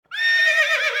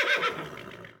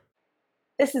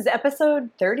This is episode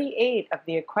 38 of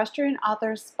the Equestrian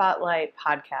Authors Spotlight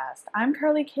podcast. I'm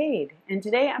Carly Cade, and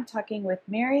today I'm talking with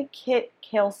Mary Kit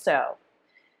Kailstow.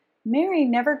 Mary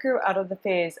never grew out of the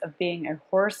phase of being a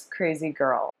horse-crazy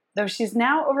girl. Though she's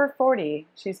now over 40,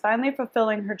 she's finally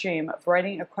fulfilling her dream of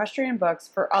writing equestrian books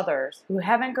for others who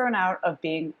haven't grown out of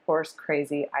being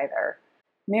horse-crazy either.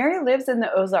 Mary lives in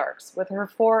the Ozarks with her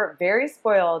 4 very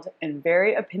spoiled and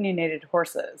very opinionated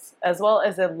horses, as well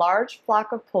as a large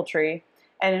flock of poultry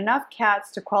and enough cats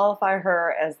to qualify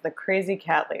her as the crazy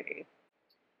cat lady.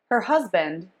 Her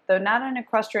husband, though not an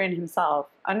equestrian himself,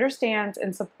 understands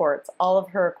and supports all of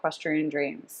her equestrian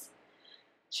dreams.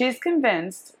 She's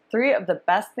convinced 3 of the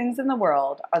best things in the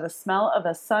world are the smell of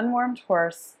a sun-warmed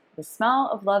horse, the smell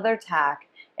of leather tack,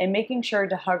 and making sure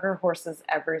to hug her horses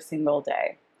every single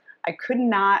day. I could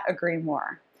not agree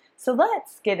more. So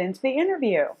let's get into the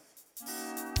interview.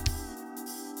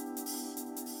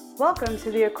 Welcome to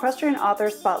the Equestrian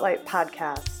Author Spotlight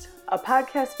podcast, a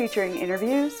podcast featuring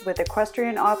interviews with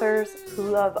equestrian authors who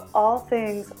love all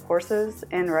things horses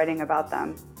and writing about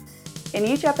them. In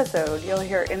each episode, you'll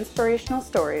hear inspirational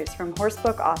stories from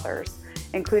horsebook authors,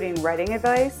 including writing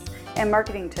advice and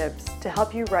marketing tips to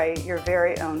help you write your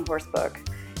very own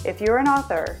horsebook. If you're an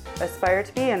author, aspire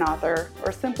to be an author,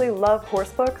 or simply love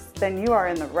horsebooks, then you are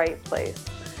in the right place.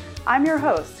 I'm your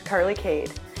host, Carly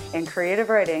Cade, and creative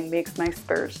writing makes my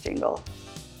spurs jingle.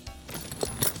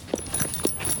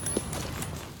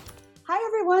 Hi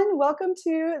everyone, welcome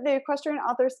to the Equestrian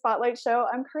Author Spotlight Show.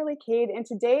 I'm Carly Cade, and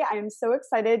today I am so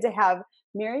excited to have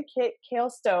Mary Kit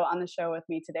Kailstow on the show with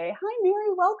me today. Hi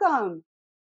Mary, welcome.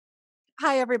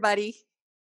 Hi everybody.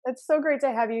 It's so great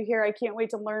to have you here. I can't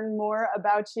wait to learn more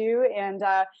about you. And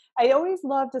I always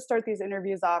love to start these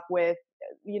interviews off with,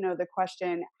 the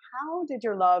question, how did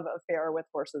your love affair with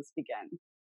horses begin?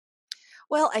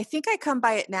 Well, I think I come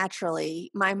by it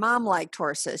naturally. My mom liked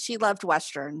horses. She loved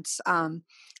Westerns.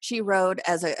 She rode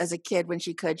as a kid when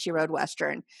she could. She rode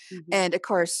Western. Mm-hmm. And of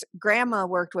course, Grandma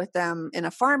worked with them in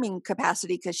a farming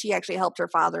capacity because she actually helped her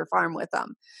father farm with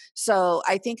them. So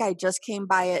I think I just came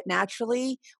by it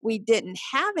naturally. We didn't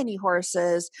have any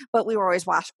horses, but we were always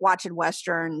watching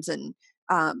Westerns. And,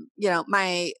 I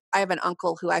have an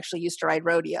uncle who actually used to ride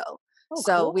rodeo. Oh,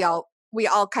 so cool. we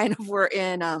all kind of were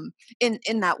in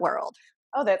that world.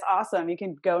 Oh, that's awesome. You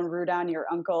can go and root on your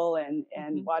uncle and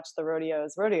Mm-hmm. watch the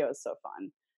rodeos. Rodeo is so fun.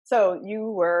 So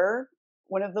you were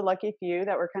one of the lucky few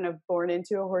that were kind of born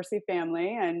into a horsey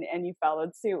family and you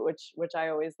followed suit, which I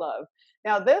always love.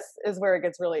 Now, this is where it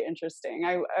gets really interesting.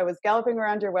 I was galloping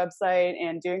around your website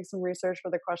and doing some research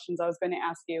for the questions I was going to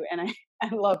ask you, and I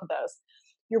love this.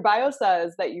 Your bio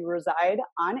says that you reside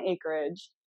on acreage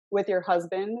with your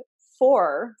husband,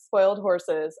 4 spoiled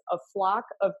horses, a flock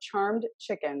of charmed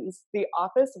chickens, the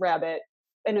office rabbit,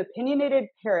 an opinionated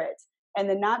parrot, and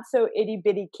the not so itty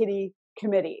bitty kitty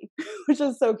committee, which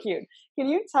is so cute. Can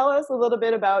you tell us a little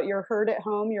bit about your herd at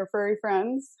home, your furry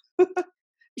friends?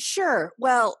 Sure.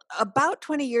 Well, about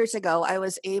 20 years ago, I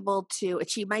was able to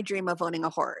achieve my dream of owning a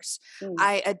horse. Mm.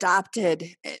 I adopted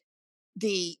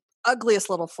the ugliest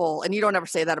little foal, and you don't ever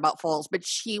say that about foals, but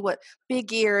she was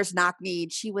big ears,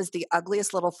 knock-kneed. She was the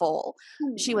ugliest little foal.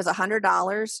 She was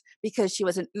 $100 because she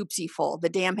was an oopsie foal. The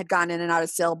dam had gone in and out of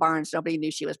sale barns. Nobody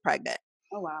knew she was pregnant.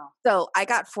 Oh, wow. So I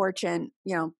got fortune.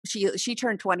 She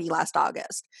turned 20 last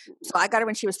August. So I got her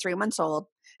when she was 3 months old,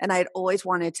 and I had always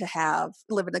wanted to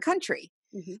live in the country.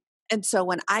 Mm-hmm. And so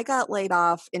when I got laid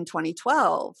off in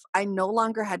 2012, I no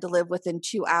longer had to live within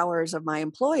 2 hours of my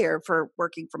employer for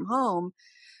working from home.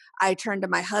 I turned to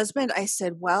my husband. I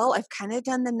said, well, I've kind of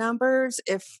done the numbers.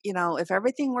 If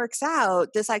everything works out,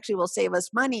 this actually will save us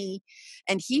money.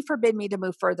 And he forbid me to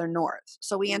move further north.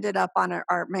 So we ended up on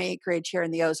my acreage here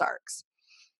in the Ozarks.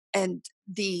 And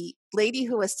the lady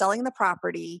who was selling the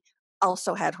property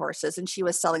also had horses, and she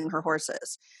was selling her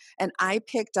horses. And I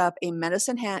picked up a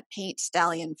medicine hat paint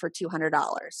stallion for $200.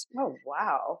 Oh,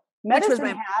 wow. Medicine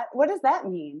hat? What does that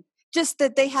mean? Just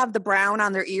that they have the brown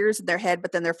on their ears and their head,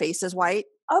 but then their face is white.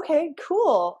 Okay,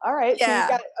 cool. All right. Yeah.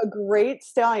 So you got a great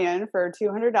stallion for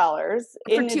 $200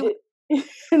 in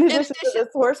addition to this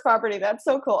horse property. That's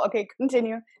so cool. Okay,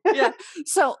 continue. Yeah.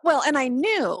 So, and I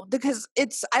knew because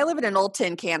I live in an old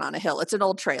tin can on a hill. It's an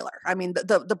old trailer. I mean,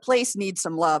 the place needs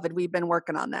some love, and we've been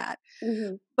working on that.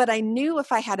 Mm-hmm. But I knew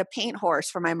if I had a paint horse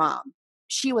for my mom,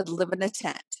 she would live in a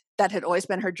tent. That had always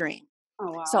been her dream.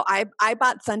 Oh, wow. So I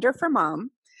bought Thunder for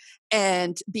Mom.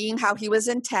 And being how he was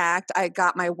intact, I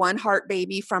got my one heart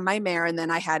baby from my mare, and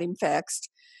then I had him fixed.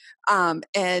 And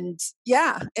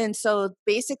so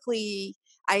basically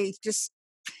I just,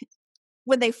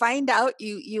 when they find out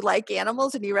you like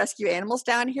animals and you rescue animals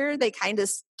down here, they kind of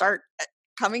start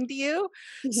coming to you.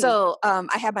 Mhm. So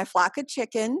I had my flock of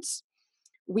chickens.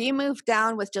 We moved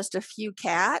down with just a few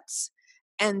cats.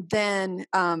 And then,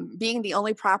 being the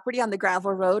only property on the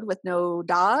gravel road with no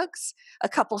dogs, a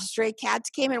couple stray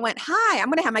cats came and went, "Hi, I'm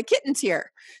going to have my kittens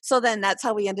here." So then that's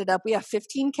how we ended up. We have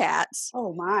 15 cats.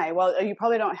 Oh my. Well, you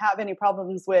probably don't have any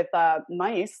problems with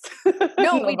mice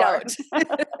No, in the we barn.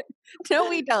 don't. No,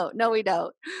 we don't. No, we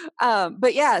don't.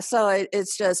 But yeah, so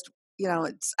it's just,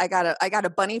 it's I got a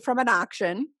bunny from an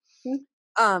auction,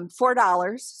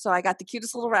 $4. So I got the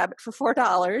cutest little rabbit for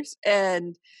 $4,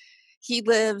 and he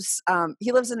lives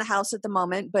in the house at the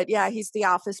moment, but yeah, he's the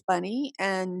office bunny.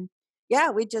 And yeah,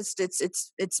 we just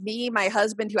it's me, my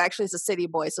husband, who actually is a city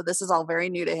boy, so this is all very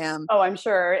new to him. Oh, I'm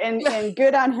sure. And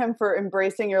good on him for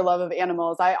embracing your love of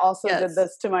animals. I also did Yes.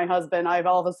 this to my husband. I've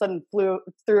all of a sudden threw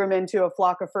him into a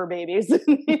flock of fur babies.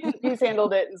 He's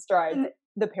handled it in stride. And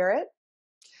the parrot?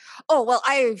 Oh, well,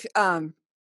 I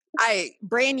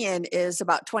Branyan is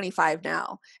about 25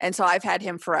 now, and so I've had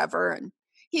him forever, and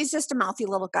he's just a mouthy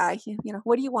little guy.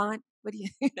 What do you want? What do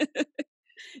you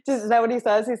Is that what he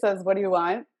says? He says, "What do you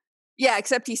want?" Yeah,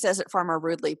 except he says it far more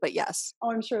rudely, but yes.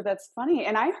 Oh, I'm sure that's funny.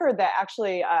 And I heard that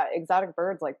actually exotic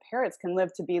birds like parrots can live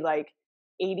to be like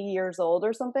 80 years old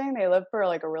or something. They live for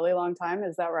like a really long time.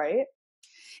 Is that right?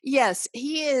 Yes,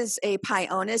 he is a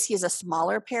Pioneer. He's a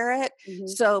smaller parrot. Hmm.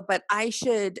 So, but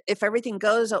if everything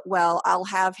goes well, I'll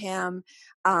have him.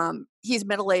 He's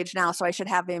middle aged now, so I should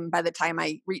have him by the time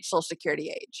I reach Social Security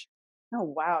age. Oh,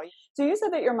 wow. So you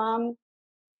said that your mom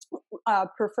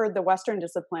preferred the Western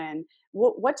discipline.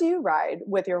 What do you ride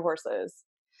with your horses?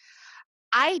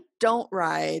 I don't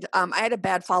ride. I had a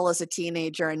bad fall as a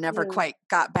teenager and never Mm. quite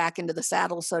got back into the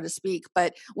saddle, so to speak.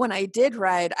 But when I did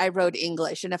ride, I rode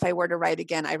English. And if I were to ride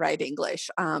again, I ride English.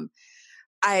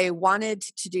 I wanted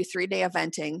to do 3-day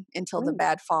eventing until the Mm.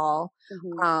 bad fall.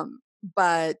 Hmm.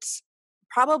 But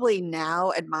probably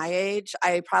now at my age,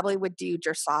 I probably would do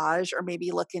dressage or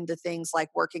maybe look into things like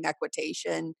working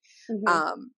equitation. Hmm.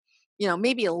 Um,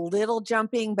 maybe a little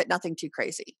jumping, but nothing too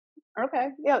crazy. Okay.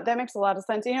 Yeah, that makes a lot of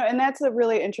sense. And that's a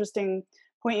really interesting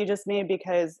point you just made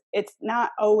because it's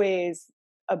not always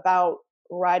about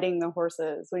riding the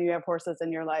horses when you have horses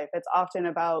in your life. It's often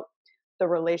about the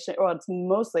relation, or it's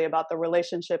mostly about the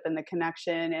relationship and the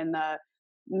connection and the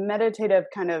meditative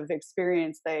kind of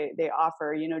experience they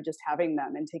offer, just having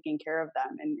them and taking care of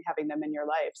them and having them in your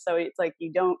life. So it's like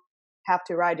you don't have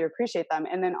to ride to appreciate them.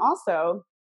 And then also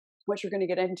what you're going to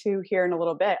get into here in a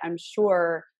little bit, I'm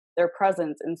sure their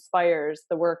presence inspires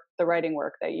the writing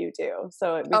work that you do.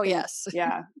 So we Oh, can, yes.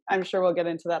 yeah, I'm sure we'll get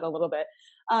into that a little bit.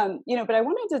 But I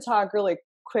wanted to talk really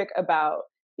quick about,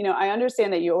 I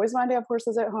understand that you always wanted to have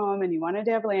horses at home and you wanted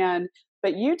to have land,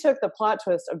 but you took the plot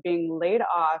twist of being laid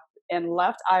off and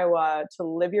left Iowa to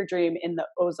live your dream in the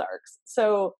Ozarks.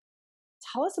 So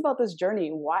tell us about this journey.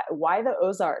 Why the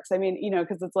Ozarks? I mean,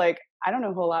 because it's like I don't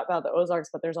know a whole lot about the Ozarks,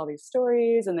 but there's all these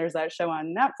stories and there's that show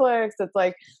on Netflix. It's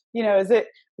like,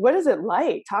 what is it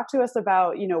like? Talk to us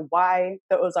about, why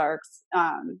the Ozarks.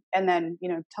 And then,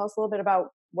 tell us a little bit about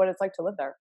what it's like to live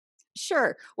there.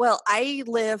 Sure. Well, I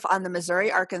live on the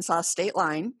Missouri Arkansas state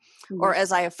line, Mhm. or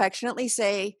as I affectionately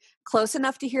say, close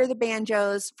enough to hear the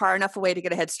banjos, far enough away to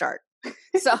get a head start.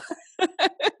 So,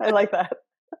 I like that.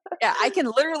 yeah, I can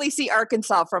literally see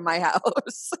Arkansas from my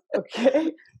house.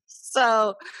 Okay.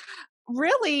 So,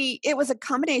 really, it was a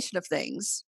combination of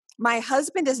things. My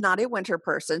husband is not a winter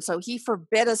person, so he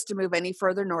forbid us to move any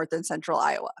further north than central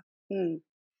Iowa. Mm.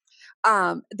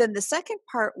 Then the second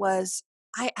part was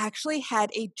I actually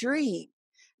had a dream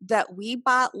that we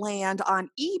bought land on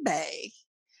eBay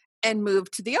and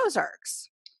moved to the Ozarks.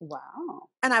 Wow.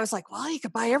 And I was like, well, you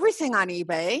could buy everything on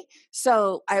eBay.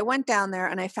 So I went down there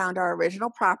and I found our original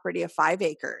property of 5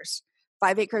 acres,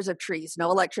 5 acres of trees,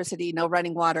 no electricity, no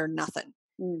running water, nothing.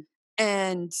 Mm.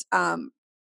 And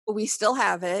we still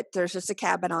have it. There's just a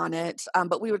cabin on it.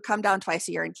 But we would come down twice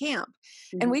a year and camp.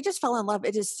 And Mhm. we just fell in love.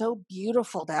 It is so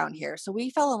beautiful down here. So we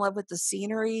fell in love with the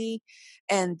scenery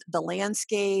and the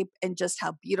landscape and just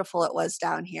how beautiful it was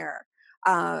down here.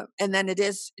 And then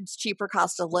it's cheaper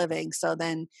cost of living. So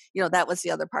then, that was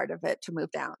the other part of it to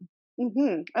move down.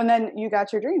 Mhm. And then you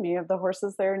got your dream. You have the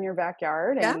horses there in your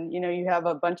backyard Yeah. and you have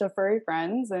a bunch of furry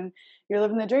friends and you're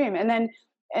living the dream. And then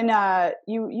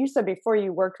you said before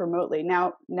you worked remotely.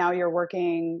 Now you're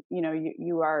working,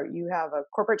 you have a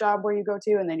corporate job where you go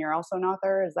to and then you're also an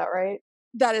author, is that right?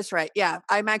 That is right. Yeah,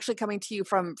 I'm actually coming to you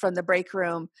from the break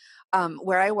room,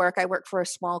 where I work. I work for a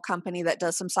small company that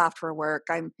does some software work.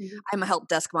 Mhm. I'm a help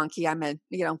desk monkey. I'm a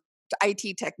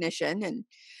IT technician, and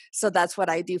so that's what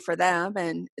I do for them.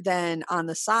 And then on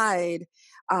the side,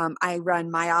 I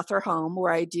run My Author Home,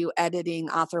 where I do editing,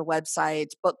 author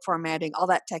websites, book formatting, all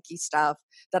that techie stuff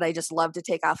that I just love to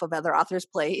take off of other authors'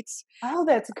 plates. Oh,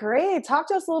 that's great. Talk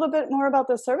to us a little bit more about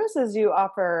the services you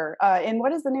offer. And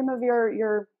what is the name of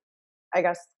your I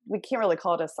guess we can't really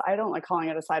call it I don't like calling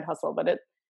it a side hustle, but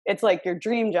it's like your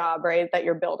dream job, right? That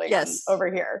you're building on Yes.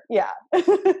 over here. Yeah.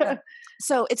 Yeah.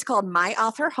 So it's called My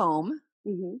Author Home.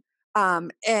 Hmm.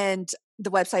 And the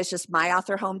website is just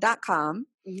myauthorhome.com.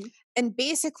 Hmm. And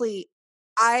basically,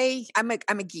 I'm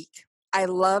a geek. I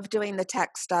love doing the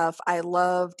tech stuff. I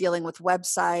love dealing with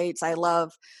websites. I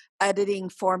love editing,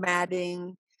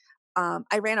 formatting.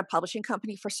 I ran a publishing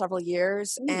company for several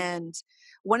years, Mm. and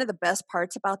one of the best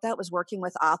parts about that was working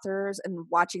with authors and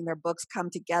watching their books come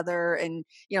together, and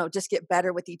just get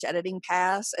better with each editing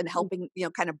pass and helping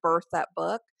kind of birth that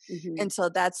book. Mm-hmm. And so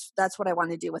that's what I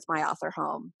want to do with My Author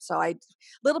Home. So I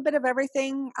little bit of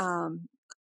everything.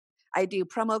 I do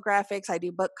promo graphics, I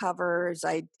do book covers,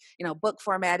 book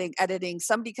formatting, editing.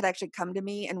 Somebody could actually come to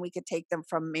me and we could take them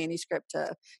from manuscript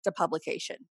to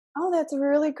publication. Oh, that's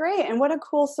really great. And what a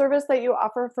cool service that you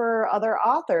offer for other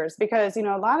authors because, a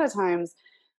lot of times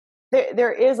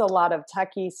there is a lot of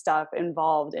techie stuff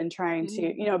involved in trying to,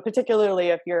 Mhm. particularly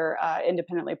if you're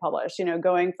independently published,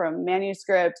 going from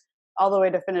manuscript all the way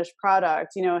to finished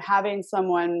product, having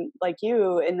someone like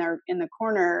you in the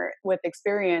corner with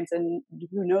experience and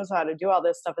who knows how to do all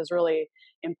this stuff is really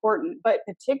important. But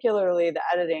particularly the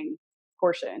editing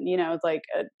portion, it's like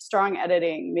strong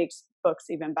editing makes books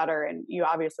even better. And you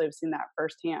obviously have seen that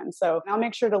firsthand. So I'll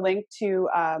make sure to link to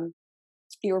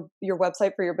your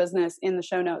website for your business in the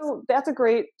show notes. So that's a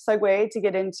great segue to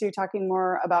get into talking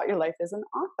more about your life as an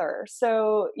author.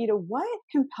 So, what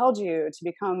compelled you to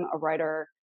become a writer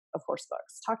of horse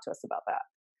books? Talk to us about that.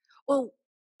 Well,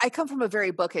 I come from a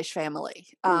very bookish family.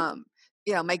 Mm.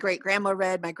 My great grandma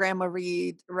read, my grandma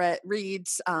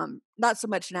reads. Not so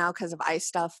much now because of eye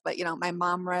stuff, but my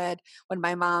mom read. When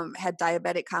my mom had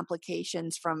diabetic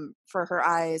complications for her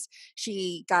eyes,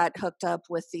 she got hooked up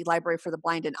with the Library for the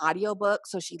Blind and audiobook,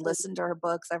 so she listened to her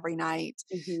books every night.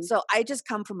 Mm-hmm. So I just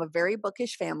come from a very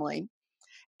bookish family,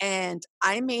 and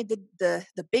I made the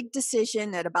big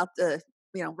decision at about the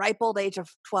ripe old age of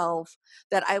 12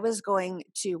 that I was going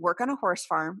to work on a horse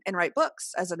farm and write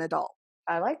books as an adult.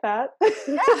 I like that.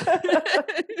 Yeah.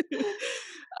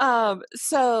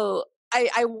 So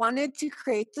I wanted to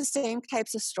create the same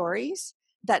types of stories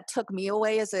that took me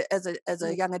away as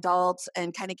a young adult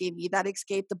and kind of gave me that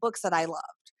escape, the books that I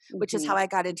loved, which is Mm-hmm. how I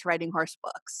got into writing horse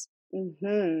books.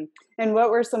 Mm-hmm. And what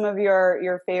were some of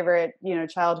your favorite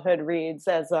childhood reads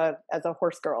as a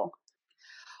horse girl?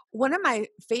 One of my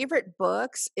favorite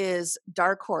books is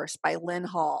Dark Horse by Lynn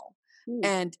Hall. Mm.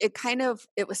 And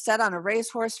it was set on a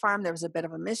racehorse farm. There was a bit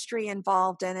of a mystery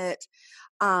involved in it.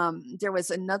 There was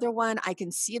another one. I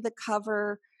can see the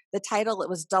cover, the title. It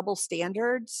was Double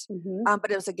Standards, Mm-hmm.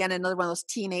 but it was again another one of those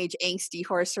teenage angsty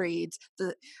horse reads.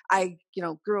 I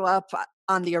grew up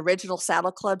on the original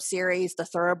Saddle Club series, the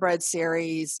Thoroughbred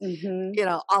series. Mm-hmm.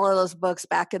 All of those books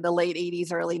back in the late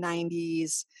 '80s, early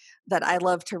 '90s that I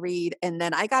love to read. And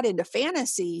then I got into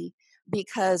fantasy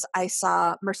because I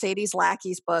saw Mercedes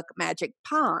Lackey's book Magic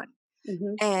Pawn,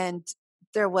 Mm-hmm. and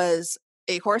there was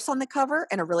a horse on the cover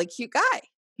and a really cute guy.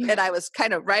 And I was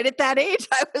kind of right at that age.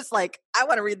 I was like, I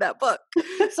want to read that book.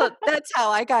 So that's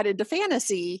how I got into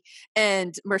fantasy.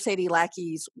 And Mercedes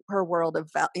Lackey's her world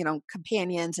of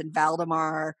companions and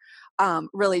Valdemar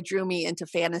really drew me into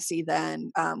fantasy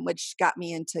then, which got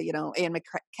me into Anne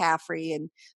McCaffrey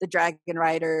and the Dragon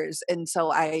Riders. And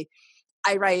so I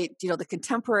write, the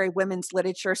contemporary women's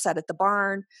literature set at the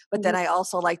barn, but then I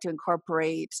also like to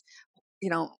incorporate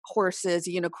horses,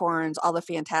 unicorns, all the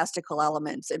fantastical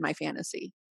elements in my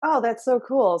fantasy. Oh, that's so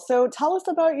cool. So tell us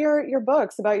about your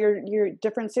books, about your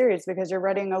different series, because you're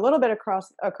writing a little bit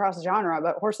across genre,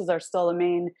 but horses are still the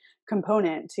main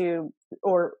component to,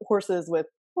 or horses with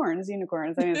horns,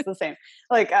 unicorns. I mean, it's the same.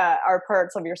 Like are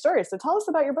parts of your story. So tell us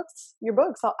about your books. Your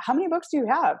books. How many books do you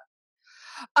have?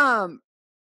 Um,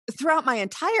 Throughout my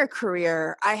entire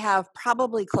career, I have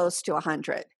probably close to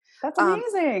 100. That's Um,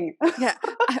 amazing. yeah,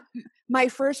 my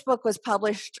first book was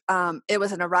published. It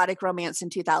was an erotic romance in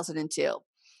 2002,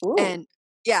 Ooh. and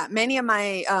yeah, many of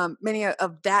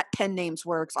that pen names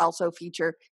works also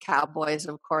feature cowboys.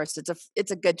 Of course,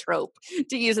 it's a good trope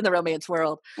to use in the romance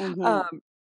world. Hmm. Um,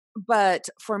 but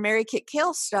for Mary Kit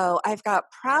Kilstow, I've got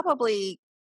probably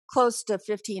close to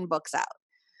 15 books out,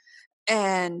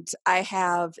 and I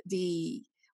have the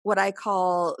what I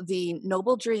call the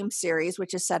Noble Dream series,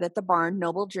 which is set at the barn,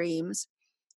 Noble Dreams,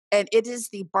 and it is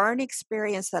the barn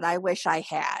experience that I wish I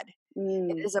had. It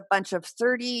Mm. is a bunch of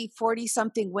 30, 40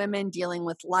 something women dealing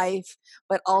with life,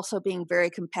 but also being very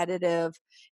competitive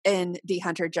in the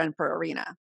hunter jumper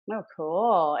arena. Oh,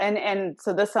 cool. And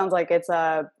so this sounds like it's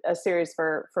a series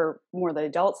for more the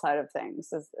adult side of things.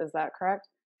 Is that correct?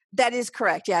 That is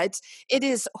correct. Yeah, it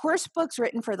is horse books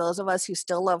written for those of us who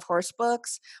still love horse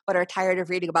books but are tired of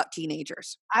reading about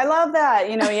teenagers. I love that.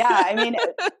 Yeah. I mean,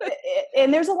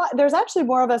 and there's a lot. There's actually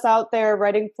more of us out there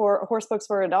writing for horse books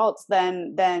for adults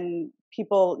than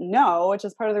people know, which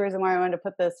is part of the reason why I wanted to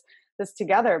put this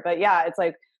together. But yeah, it's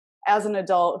like as an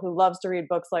adult who loves to read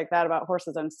books like that about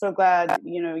horses, I'm so glad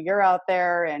you're out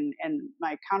there and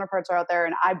my counterparts are out there.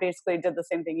 And I basically did the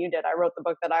same thing you did. I wrote the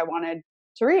book that I wanted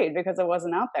to read because it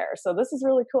wasn't out there. So this is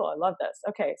really cool. I love this.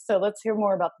 Okay, so let's hear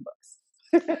more about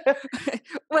the books.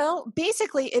 Well,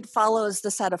 basically, it follows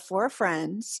the set of four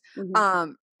friends. Mhm.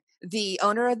 Um, the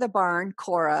owner of the barn,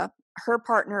 Cora, her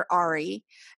partner, Ari,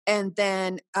 and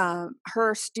then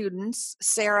her students,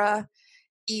 Sarah,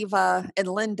 Eva, and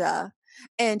Linda.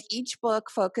 And each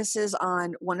book focuses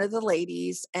on one of the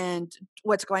ladies and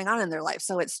what's going on in their life.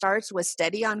 So it starts with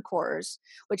Steady on Course,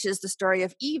 which is the story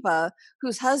of Eva,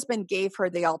 whose husband gave her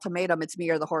the ultimatum, it's me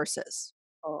or the horses.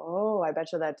 Oh, I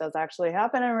bet you that does actually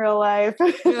happen in real life.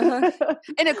 Uh-huh.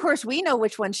 And of course, we know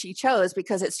which one she chose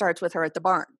because it starts with her at the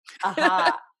barn.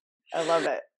 Aha. I love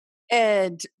it.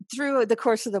 And through the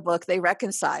course of the book, they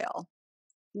reconcile.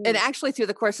 And Mm. actually, through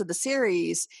the course of the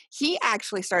series, he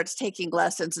actually starts taking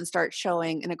lessons and starts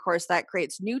showing. And of course, that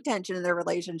creates new tension in their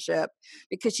relationship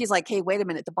because she's like, hey, wait a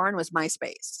minute, the barn was my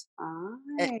space.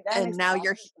 Alright, that And makes a now lot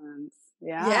you're, of sense.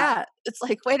 Yeah. yeah, it's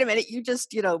like, wait a minute, you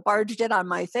just, barged in on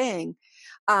my thing.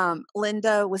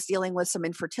 Linda was dealing with some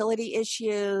infertility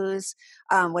issues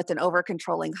with an over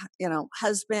controlling,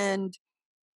 husband.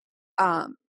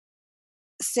 Um,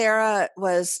 Sarah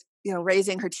was,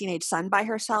 raising her teenage son by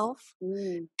herself,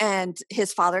 Mm. and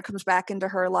his father comes back into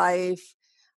her life.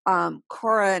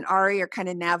 Cora and Ari are kind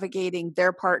of navigating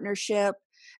their partnership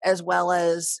as well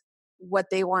as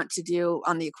what they want to do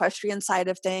on the equestrian side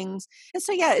of things. And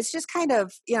so yeah, it's just kind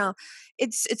of,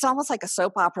 it's almost like a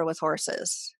soap opera with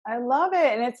horses. I love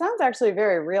it, and it sounds actually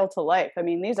very real to life. I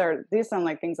mean, these sound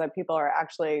like things that people are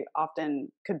actually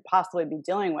often could possibly be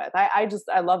dealing with. I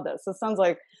love this. This sounds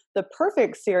like the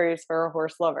perfect series for a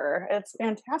horse lover. It's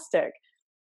fantastic.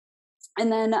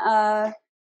 And then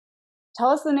tell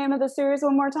us the name of the series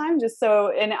one more time, just so,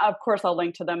 and of course I'll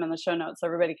link to them in the show notes so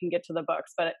everybody can get to the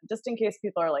books. But just in case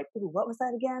people are like, "Ooh, what was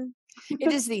that again?"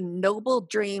 It is the Noble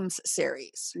Dreams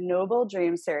series. Noble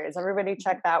Dream series. Everybody Mhm.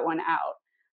 check that one out.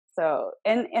 So,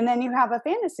 and then you have a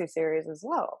fantasy series as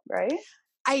well, right?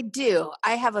 I do.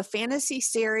 I have a fantasy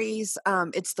series.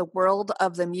 It's the world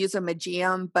of the Musa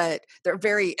but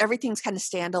everything's kind of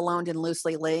standalone and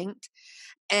loosely linked.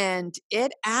 And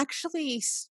it actually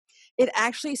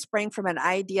sprang from an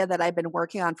idea that I've been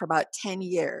working on for about 10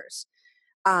 years,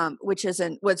 which was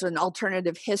an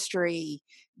alternative history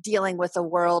dealing with a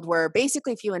world where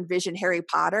basically if you envision Harry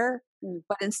Potter, Mm.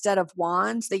 but instead of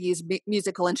wands, they use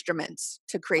musical instruments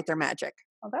to create their magic.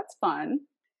 Oh, that's fun.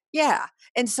 Yeah.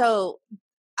 And so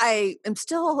I am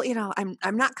still,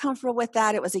 I'm not comfortable with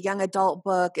that. It was a young adult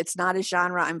book. It's not a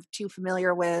genre I'm too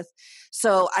familiar with.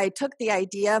 So I took the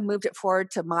idea, moved it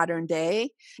forward to modern day,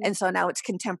 Mm. and so now it's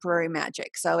contemporary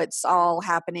magic. So it's all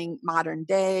happening modern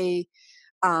day.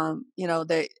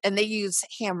 They use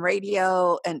ham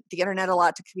radio and the internet a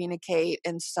lot to communicate,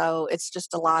 and so it's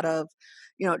just a lot of,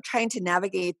 trying to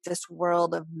navigate this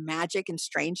world of magic and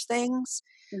strange things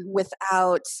Mhm.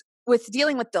 without with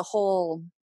dealing with the whole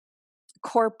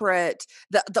corporate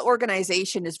the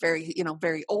organization is very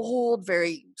very old,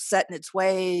 very set in its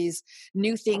ways.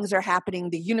 New things are happening.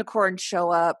 The unicorns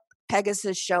show up,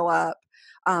 Pegasus show up,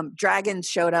 dragons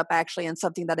showed up actually in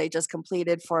something that I just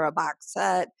completed for a box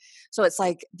set. So it's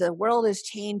like the world is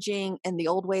changing and the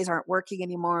old ways aren't working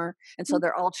anymore, and so Mm.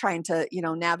 they're all trying to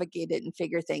navigate it and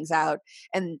figure things out.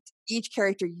 And each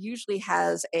character usually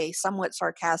has a somewhat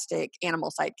sarcastic animal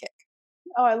sidekick.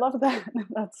 Oh, I love that.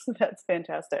 That's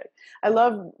fantastic. I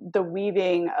love the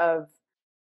weaving of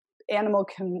animal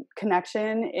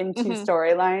connection into Mhm.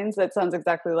 storylines. That sounds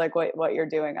exactly like what you're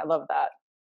doing. I love that.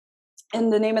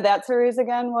 And the name of that series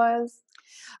again was?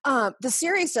 The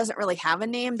series doesn't really have a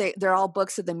name. They're all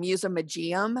books of the Musa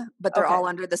Magium, but they're Okay, all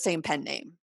under the same pen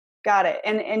name. got it.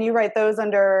 And you write those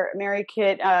under Mary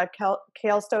Kit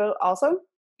Kalestow also?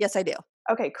 Yes, I do.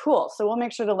 Okay, cool. So we'll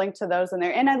make sure to link to those in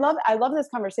there. And I love this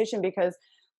conversation because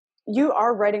you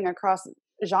are writing across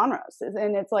genres,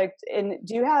 and it's like, and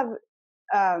do you have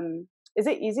is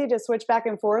it easy to switch back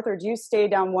and forth, or do you stay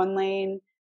down one lane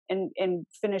and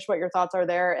finish what your thoughts are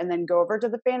there and then go over to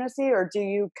the fantasy, or do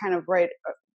you kind of write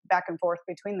back and forth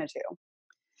between the two?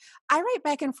 I write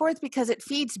back and forth because it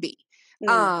feeds me.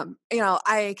 Mm,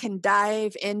 I can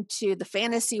dive into the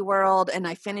fantasy world and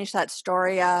I finish that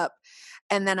story up,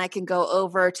 and then I can go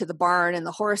over to the barn and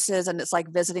the horses, and it's like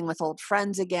visiting with old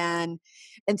friends again.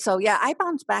 And so, yeah, I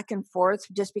bounce back and forth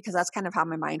just because that's kind of how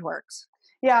my mind works.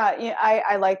 yeah, yeah,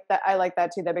 I like that. I like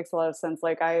that too. That makes a lot of sense.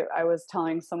 Like I was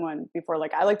telling someone before,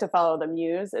 like I like to follow the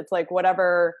muse. It's like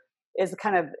whatever is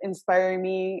kind of inspiring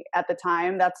me at the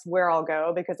time, that's where I'll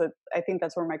go because I think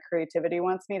that's where my creativity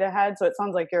wants me to head. So it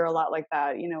sounds like you're a lot like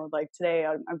that. Like today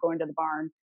I'm going to the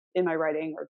barn in my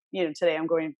writing, or today I'm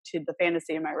going to the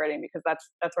fantasy in my writing because that's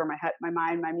where my head, my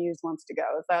mind, my muse wants to go.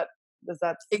 Is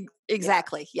that yeah,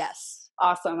 Exactly. Yes.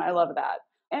 awesome. I love that.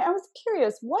 And I was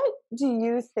curious, what do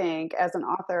you think as an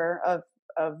author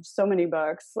of so many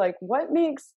books, like what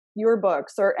makes your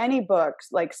books or any books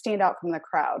like stand out from the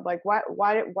crowd? Like why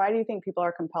do you think people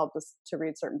are compelled to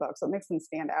read certain books? What makes them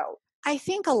stand out? I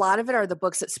think a lot of it are the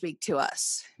books that speak to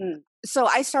us. Hmm. So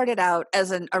I started out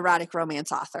as an erotic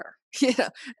romance author.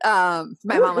 My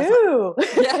mom was like, Woohoo!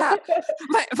 yeah,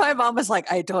 my mom was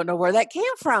like, I don't know where that came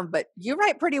from, but you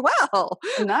write pretty well.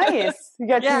 Nice. You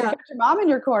Yeah. got your mom in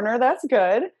your corner. That's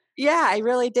good. Yeah, I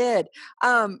really did.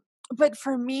 Um, but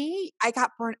for me, I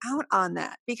got burnt out on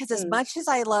that because as Hmm. much as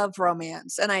I love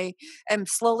romance and I am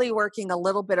slowly working a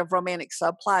little bit of romantic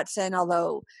subplots in,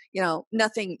 although,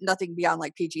 nothing beyond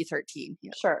like PG-13.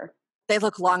 Sure. They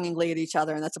look longingly at each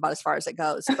other and that's about as far as it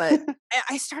goes. But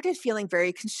I started feeling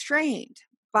very constrained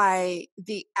by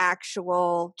the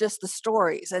actual just the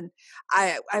stories, and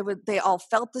they all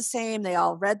felt the same, they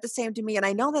all read the same to me, and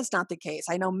I know that's not the case.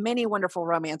 I know many wonderful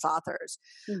romance authors,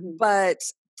 Hmm. but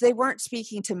they weren't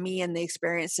speaking to me and the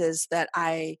experiences that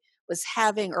I was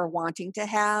having or wanting to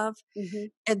have. Hmm.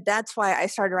 And that's why I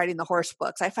started writing the horse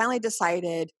books. I finally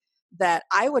decided that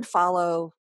I would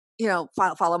follow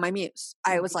my muse.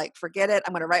 I was Hmm. like, forget it.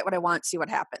 I'm going to write what I want, see what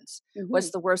happens. Hmm.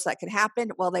 What's the worst that can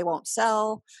happen? Well, they won't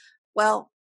sell. Well,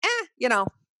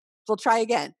 we'll try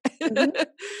again. Hmm.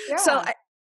 so Yeah. I,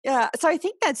 yeah, so I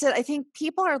think that's it. I think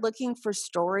people are looking for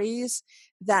stories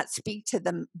that speak to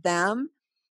them.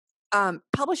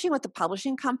 Publishing with the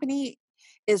publishing company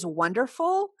is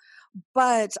wonderful,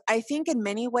 but I think in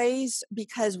many ways,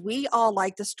 because we all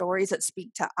like the stories that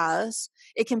speak to us,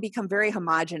 it can become very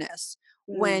homogenous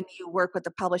Mm. when you work with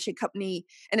the publishing company.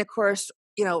 And of course,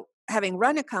 having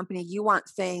run a company, you want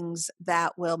things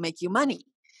that will make you money.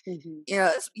 Hmm.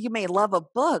 You may love a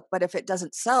book, but if it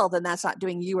doesn't sell, then that's not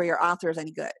doing you or your authors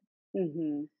any good.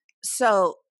 Hmm.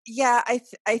 So, yeah,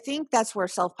 I think that's where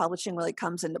self-publishing really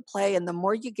comes into play, and the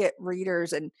more you get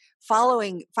readers and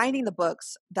finding the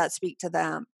books that speak to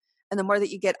them, and the more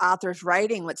that you get authors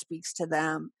writing what speaks to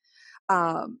them,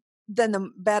 um, then the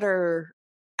better.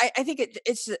 I think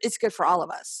it's good for all of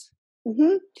us.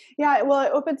 Hmm. Yeah, well,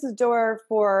 it opens the door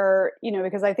for,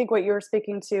 because I think what you were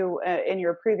speaking to in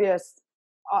your previous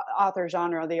author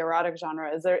genre, the erotic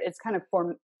genre, is it's kind of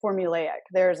formulaic.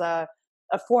 There's a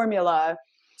formula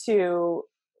to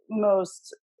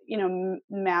most,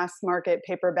 mass market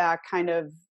paperback kind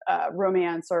of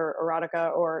romance or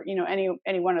erotica or,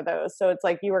 any one of those. So it's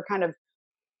like you were kind of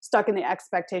stuck in the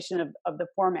expectation of the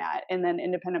format, and then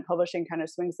independent publishing kind of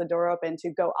swings the door open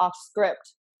to go off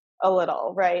script a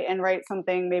little, right, and write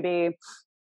something maybe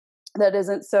that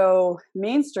isn't so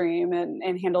mainstream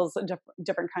and handles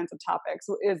different kinds of topics.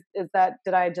 Is that,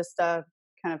 did I just kind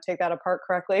of take that apart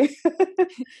correctly?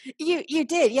 You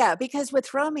did, yeah, because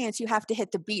with romance you have to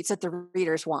hit the beats that the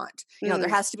readers want. There Mm.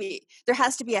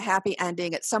 has to be a happy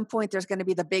ending. At some point there's going to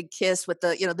be the big kiss with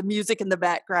the music in the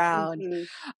background.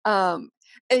 Hmm. Um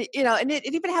and it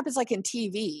even happens like in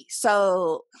TV.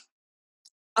 So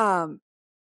um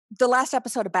the last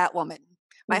episode of Batwoman,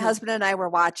 my Hmm. husband and I were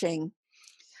watching.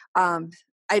 um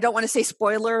I don't want to say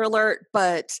spoiler alert,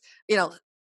 but you know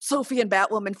Sophie and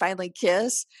Batwoman finally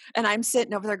kiss, and I'm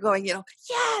sitting over there going,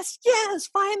 yes, yes,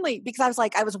 finally, because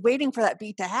I was waiting for that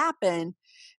beat to happen,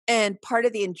 and part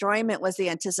of the enjoyment was the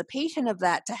anticipation of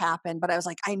that to happen. But I was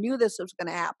like, I knew this was going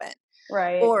to happen.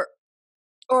 Right. Or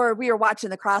or we were watching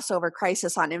the crossover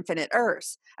Crisis on Infinite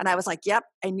Earths, and I was like, yep,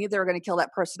 I knew they were going to kill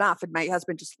that person off. And my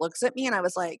husband just looks at me, and I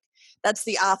was like, that's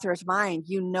the author's mind.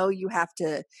 You have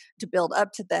to build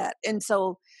up to that. And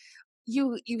so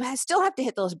still have to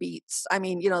hit those beats. I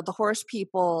mean, the horse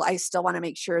people, I still want to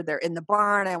make sure they're in the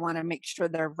barn. I want to make sure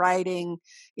they're riding.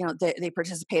 They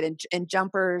participate in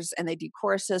jumpers and they do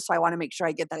courses. So I want to make sure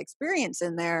I get that experience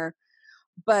in there,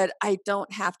 but I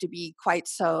don't have to be quite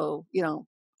so,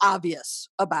 obvious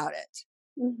about it.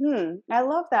 I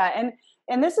love that.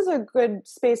 And this is a good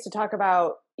space to talk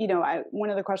about, one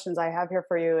of the questions I have here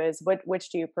for you is which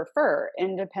do you prefer,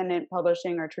 independent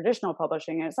publishing or traditional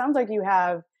publishing? And it sounds like you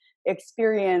have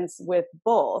experience with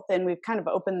both, and we've kind of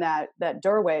opened that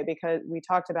doorway because we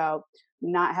talked about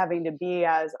not having to be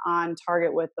as on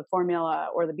target with the formula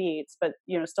or the beats, but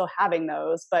still having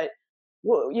those. But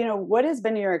what has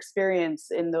been your experience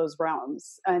in those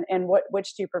realms, and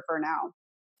which do you prefer now?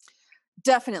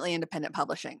 Definitely independent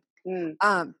publishing. Mm,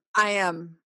 Um, I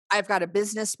am I've got a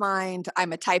business mind.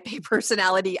 I'm a type A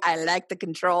personality. I like the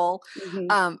control. hmm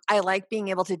I like being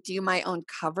able to do my own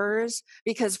covers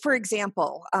because, for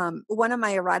example, one of my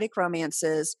erotic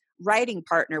romances, Writing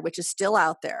Partner, which is still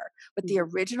out there, but the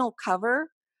original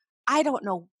cover, I don't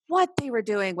know what they were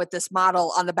doing with this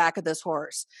model on the back of this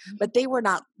horse, but they were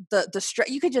not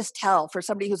you could just tell for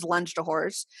somebody who's lunged a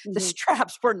horse, the hmm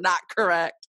straps were not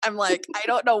correct. I'm like, I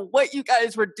don't know what you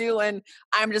guys were doing.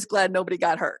 I'm just glad nobody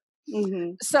got hurt.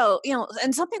 hmm So,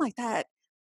 and something like that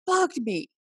bugged me.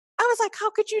 I was like, how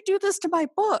could you do this to my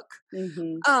book?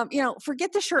 hmm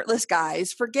Forget the shirtless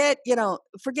guys, forget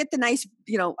the nice,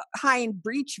 high and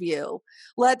breech view.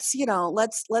 Let's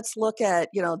look at,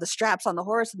 the straps on the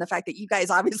horse and the fact that you guys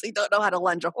obviously don't know how to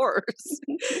lunge a horse.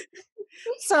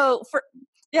 so for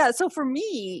so for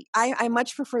me, I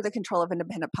much prefer the control of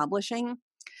independent publishing.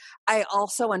 I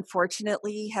also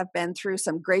unfortunately have been through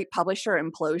some great publisher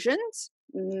implosions,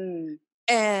 Mm.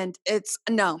 and it's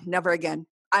no, never again.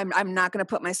 I'm not going to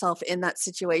put myself in that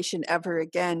situation ever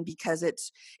again because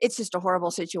it's just a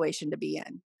horrible situation to be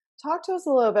in. Talk to us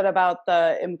a little bit about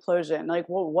the implosion. Like,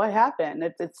 what happened?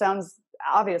 It sounds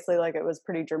obviously like it was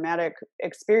pretty dramatic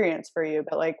experience for you,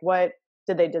 but like, what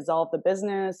did they dissolve the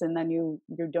business, and then you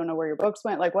don't know where your books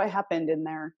went? Like, what happened in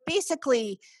there?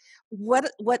 Basically,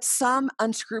 what some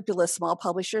unscrupulous small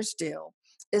publishers do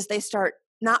is they start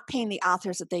not paying the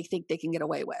authors that they think they can get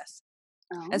away with.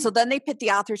 And so Oh. then they pit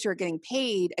the authors who are getting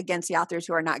paid against the authors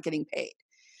who are not getting paid.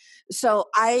 So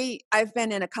I've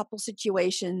been in a couple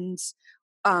situations.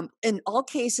 In all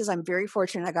cases, I'm very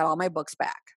fortunate. I got all my books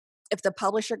back. If the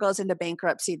publisher goes into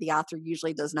bankruptcy, the author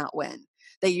usually does not win.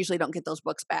 They usually don't get those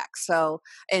books back. So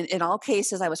in all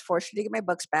cases, I was fortunate to get my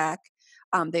books back.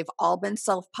 They've all been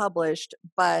self-published,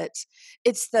 but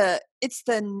it's the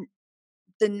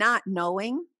not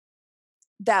knowing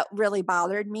that really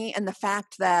bothered me, and the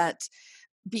fact that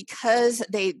because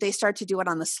they start to do it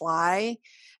on the sly,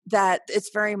 that it's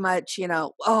very much,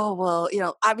 oh well,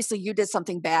 obviously you did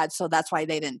something bad, so that's why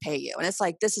they didn't pay you. And it's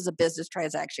like, this is a business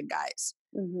transaction, guys.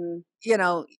 Hmm. you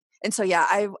know and so yeah,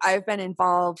 I've been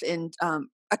involved in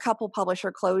a couple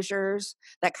publisher closures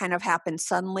that kind of happened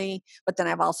suddenly, but then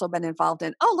I've also been involved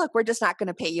in, oh look, we're just not going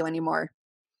to pay you anymore.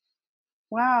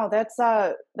 Wow, that's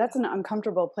an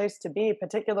uncomfortable place to be,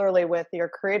 particularly with your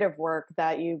creative work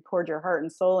that you poured your heart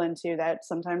and soul into. That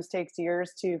sometimes takes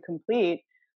years to complete,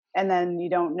 and then you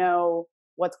don't know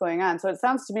what's going on. So it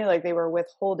sounds to me like they were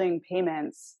withholding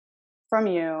payments from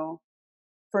you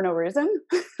for no reason.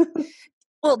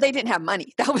 Well, they didn't have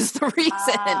money. That was the reason.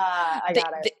 Ah, I They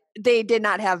got it. they they did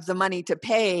not have the money to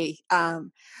pay.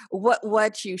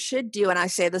 What you should do, and I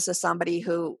say this as somebody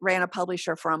who ran a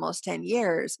publisher for almost 10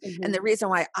 years, and Hmm. the reason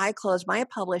why I closed my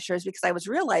publisher is because I was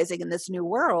realizing in this new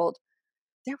world,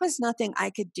 there was nothing I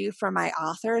could do for my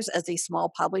authors as a small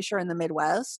publisher in the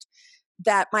Midwest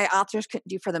that my authors couldn't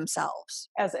do for themselves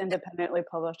As independently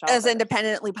published as authors.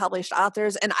 independently published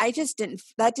authors. And I just didn't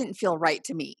feel right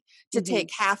to me to Hmm. take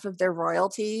half of their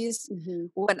royalties Hmm.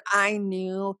 when I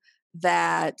knew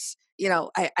that,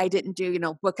 I didn't do,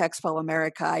 Book Expo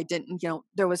America. I didn't,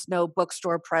 there was no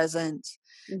bookstore presence.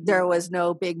 Hmm. There was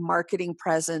no big marketing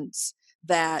presence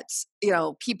that,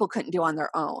 people couldn't do on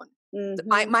their own. Hmm.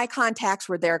 My contacts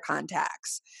were their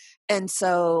contacts. And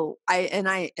so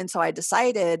I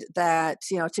decided that,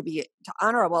 to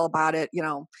honorable about it,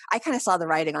 I kind of saw the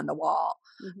writing on the wall,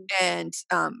 Hmm. and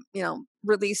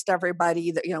released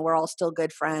everybody that, we're all still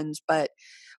good friends. But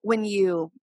when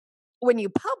you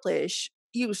publish,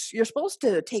 you're supposed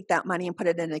to take that money and put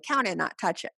it in an account and not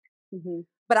touch it. Hmm.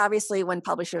 But obviously when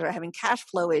publishers are having cash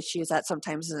flow issues, that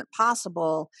sometimes isn't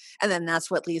possible. And then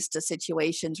that's what leads to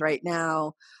situations right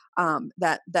now,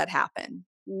 that happen.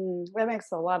 That makes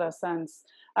a lot of sense.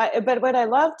 But what I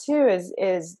love too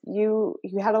is you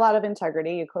had a lot of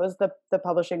integrity. You closed the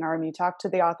publishing arm. You talked to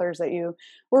the authors that you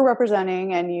were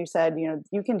representing, and you said,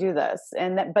 you can do this.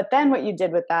 But then what you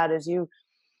did with that is you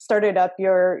started up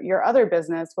your other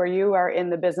business, where you are in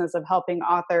the business of helping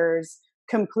authors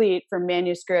complete from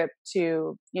manuscript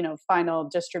to final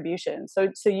distribution. So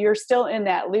you're still in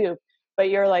that loop, but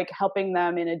you're like helping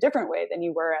them in a different way than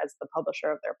you were as the publisher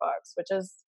of their books, which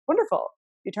is wonderful.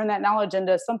 you turn that knowledge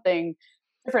into something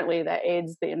differently that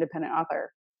aids the independent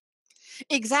author.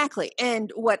 Exactly.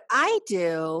 And what I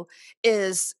do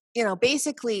is,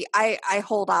 basically I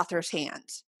hold authors'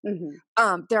 hands.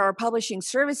 Hmm. There are publishing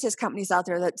services companies out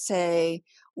there that say,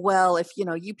 well, if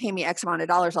you pay me X amount of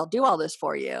dollars, I'll do all this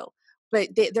for you. But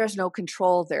there's no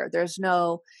control there. There's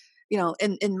no,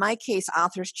 in my case,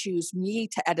 authors choose me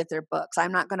to edit their books.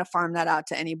 I'm not going to farm that out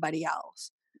to anybody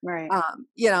else. Right.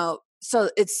 So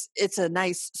it's a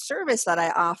nice service that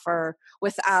I offer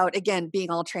without, again,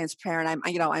 being all transparent.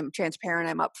 I'm transparent,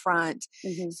 I'm upfront.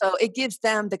 Hmm. So it gives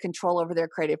them the control over their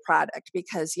creative product,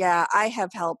 because yeah, I have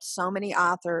helped so many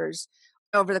authors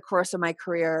over the course of my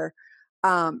career.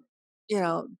 um you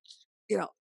know you know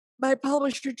my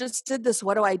publisher just did this,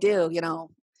 what do I do?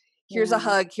 Here's a Yeah.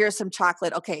 hug, here's some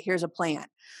chocolate, okay, here's a plan.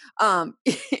 um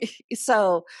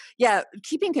so yeah,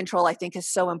 keeping control, I think,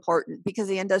 is so important, because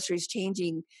the industry is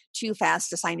changing too fast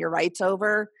to sign your rights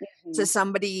over to Hmm.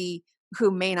 somebody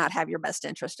who may not have your best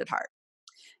interest at heart.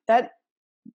 That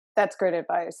that's great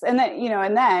advice. And then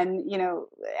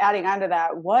adding on to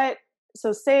that,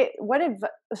 so say what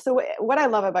adv- so what I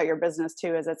love about your business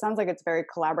too is it sounds like it's very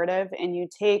collaborative, and you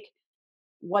take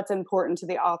what's important to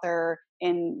the author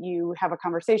and you have a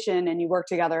conversation and you work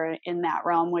together in that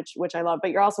realm, which I love,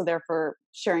 but you're also there for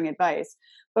sharing advice.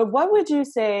 But what would you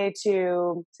say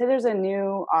there's a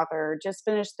new author just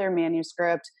finished their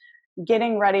manuscript,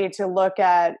 getting ready to look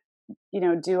at,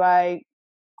 do I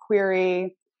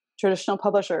query traditional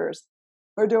publishers,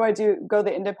 or do I go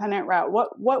the independent route?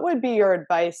 What would be your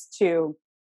advice to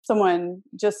someone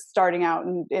just starting out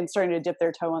and starting to dip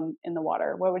their toe in the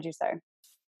water? What would you say?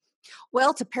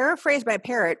 Well, to paraphrase my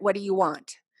parrot, what do you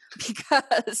want?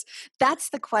 Because that's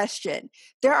the question.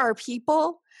 There are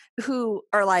people who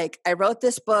are like, I wrote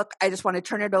this book, I just want to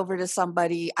turn it over to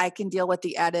somebody, I can deal with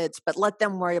the edits, but let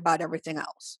them worry about everything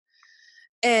else.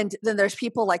 And then there's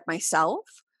people like myself,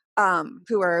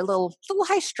 who are a little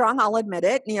high strung, I'll admit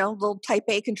it, a little type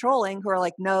A controlling, who are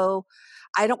like, no,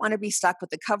 I don't want to be stuck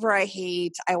with the cover I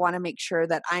hate. I want to make sure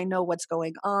that I know what's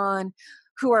going on,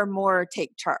 who are more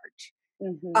take charge.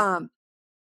 Hmm. Um,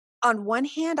 on one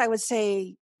hand, I would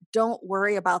say don't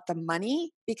worry about the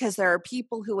money, because there are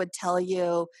people who would tell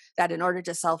you that in order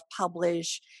to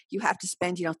self-publish, you have to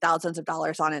spend, thousands of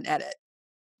dollars on an edit.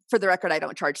 For the record, I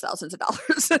don't charge thousands of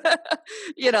dollars.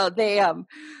 They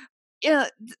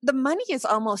the money is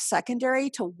almost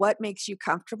secondary to what makes you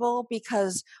comfortable,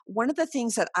 because one of the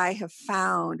things that I have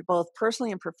found both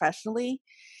personally and professionally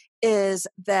is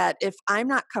that if I'm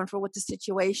not comfortable with the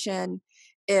situation,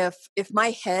 if my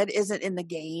head isn't in the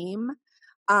game,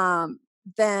 um,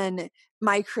 then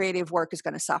my creative work is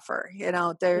going to suffer.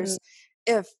 Hmm.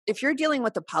 If you're dealing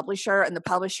with the publisher and the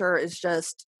publisher is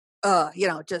just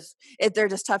they're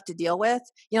just tough to deal with,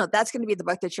 that's going to be the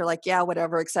book that you're like, yeah,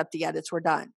 whatever, accept the edits, we're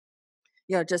done.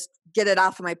 Just get it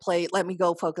off of my plate, let me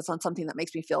go focus on something that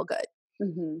makes me feel good.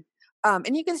 Hmm.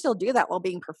 And you can still do that while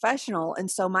being professional.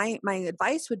 And so my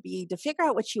advice would be to figure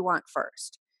out what you want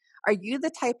first. Are you the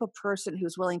type of person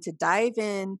who's willing to dive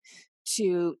in,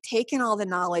 to take in all the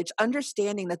knowledge,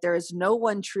 understanding that there is no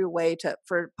one true way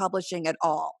for publishing at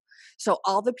all? So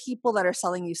all the people that are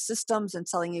selling you systems and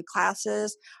selling you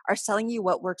classes are selling you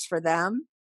what works for them,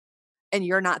 and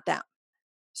you're not them.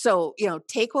 So,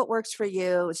 take what works for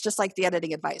you. It's just like the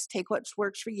editing advice. Take what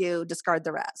works for you, discard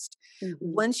the rest. Hmm.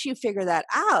 Once you figure that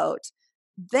out,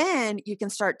 then you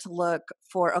can start to look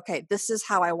for, okay, this is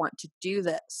how I want to do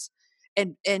this.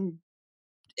 And in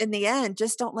the end,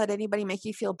 just don't let anybody make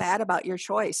you feel bad about your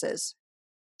choices.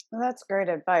 Well, that's great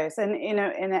advice. And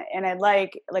I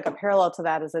like a parallel to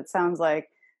that is it sounds like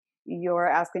you're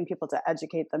asking people to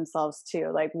educate themselves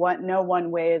too. Like what no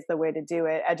one way is the way to do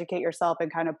it. Educate yourself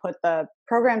and kind of put the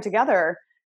program together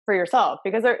for yourself,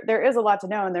 because there is a lot to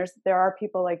know, and there are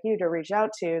people like you to reach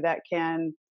out to that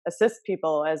can assist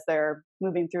people as they're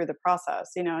moving through the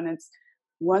process, and it's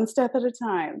one step at a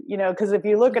time, because if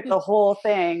you look at the whole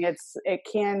thing, it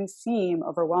can seem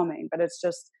overwhelming, but it's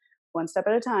just one step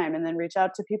at a time, and then reach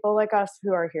out to people like us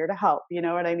who are here to help. You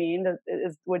know what I mean?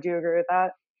 Would you agree with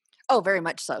that? Oh, very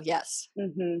much so. Yes.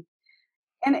 Hmm.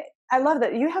 I love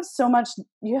that you have so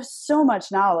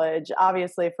much knowledge,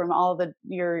 obviously, from all the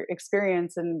your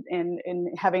experience and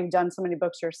having done so many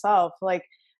books yourself. Like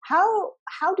how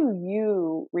do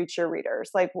you reach your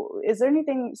readers? Like, is there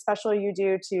anything special you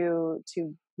do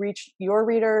to reach your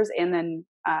readers and then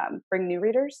bring new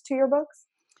readers to your books?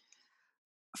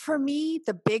 For me,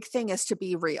 the big thing is to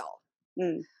be real.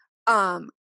 Mm. Um,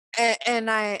 and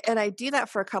I do that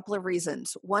for a couple of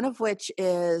reasons. One of which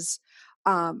is,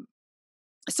 um,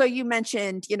 so you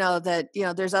mentioned, that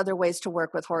there's other ways to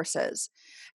work with horses,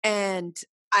 and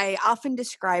I often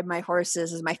describe my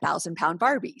horses as my 1,000-pound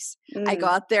Barbies. I go Mm,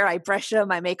 out there, I brush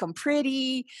them, I make them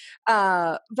pretty,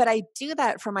 but I do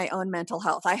that for my own mental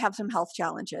health. I have some health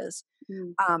challenges.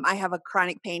 mm, I have a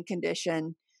chronic pain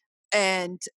condition,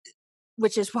 and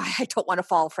which is why I don't want to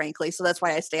fall, frankly. So that's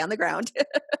why I stay on the ground.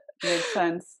 makes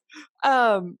sense.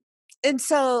 um, and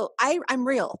so I'm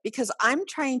real because I'm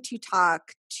trying to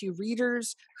talk to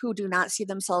readers who do not see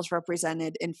themselves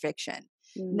represented in fiction.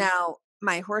 Mm, Now,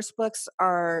 my horse books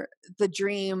are the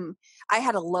dream. I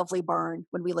had a lovely barn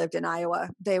when we lived in Iowa.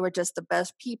 They were just the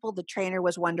best people. The trainer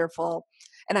was wonderful.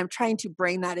 And I'm trying to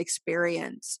bring that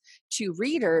experience to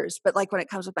readers. But like when it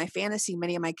comes with my fantasy,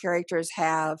 many of my characters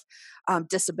have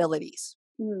disabilities.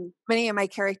 mm, Many of my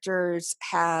characters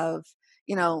have,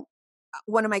 you know,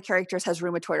 one of my characters has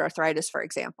rheumatoid arthritis, for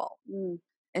example. mm,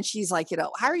 And she's like,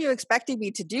 how are you expecting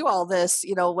me to do all this,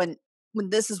 when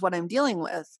this is what I'm dealing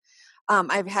with?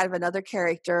 I've had another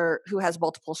character who has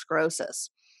multiple sclerosis.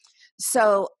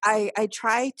 So I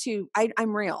try to,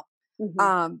 I'm real. mhm,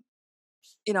 Um,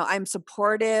 I'm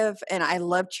supportive and I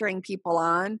love cheering people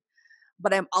on,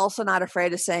 but I'm also not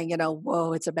afraid of saying,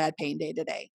 whoa, it's a bad pain day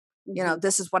today. mhm,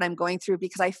 This is what I'm going through,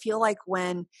 because I feel like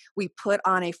when we put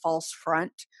on a false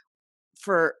front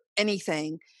for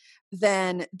anything,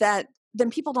 then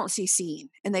people don't see seen,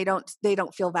 and they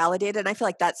don't feel validated. And I feel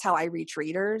like that's how I reach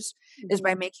readers, is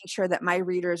by mhm, making sure that my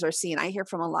readers are seen. I hear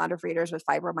from a lot of readers with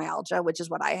fibromyalgia, which is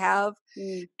what I have,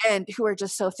 mm, and who are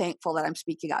just so thankful that I'm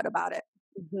speaking out about it.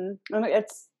 mhm. And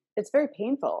it's very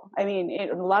painful. I mean,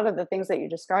 a lot of the things that you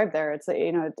described there, it's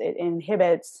it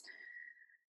inhibits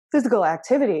physical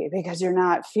activity because you're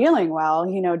not feeling well,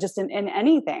 just in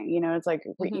anything, it's like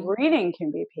Hmm. reading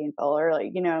can be painful, or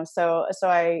like, so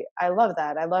I love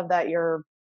that. I love that you're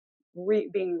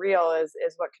being real is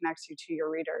what connects you to your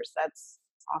readers. That's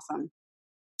awesome.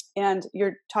 And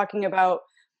you're talking about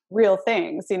real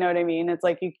things, you know what I mean? It's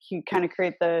like you kind of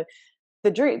create the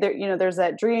dream there, there's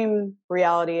that dream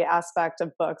reality aspect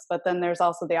of books, but then there's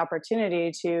also the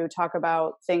opportunity to talk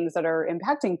about things that are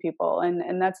impacting people,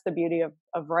 and that's the beauty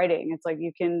of writing. It's like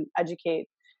you can educate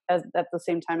at the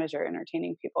same time as you're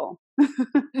entertaining people.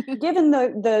 Given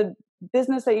the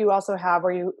business that you also have,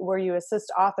 where you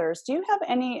assist authors, do you have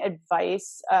any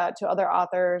advice to other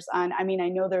authors on, I mean, I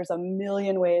know there's a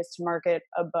million ways to market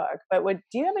a book, but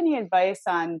do you have any advice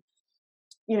on,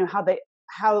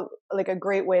 how like a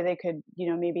great way they could,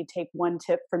 maybe take one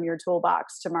tip from your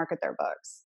toolbox to market their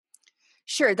books?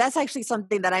 Sure, that's actually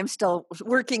something that I'm still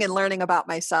working and learning about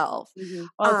myself.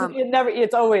 Well, Um,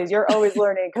 it's always, you're always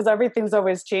learning because everything's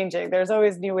always changing. There's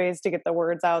always new ways to get the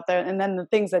words out there. And then the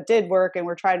things that did work and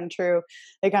were tried and true,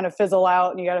 they kind of fizzle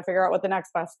out and you got to figure out what the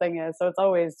next best thing is. So it's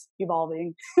always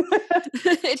evolving.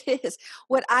 it is.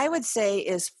 What I would say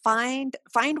is find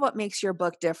what makes your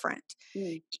book different.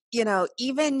 Mm,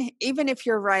 Even if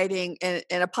you're writing, and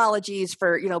apologies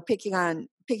for picking on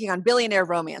billionaire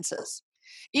romances,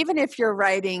 even if you're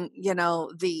writing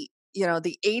the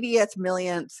 80th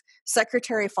millionth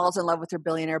secretary falls in love with her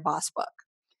billionaire boss book,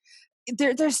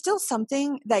 there's still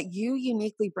something that you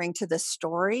uniquely bring to the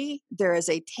story. There is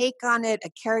a take on it, a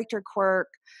character quirk,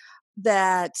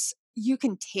 that you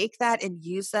can take that and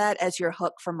use that as your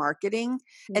hook for marketing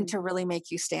and mm. to really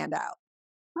make you stand out.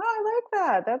 Oh, I like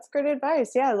that. That's good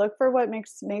advice. Yeah, look for what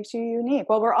makes you unique.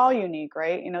 Well, we're all unique,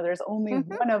 right? There's only Mhm.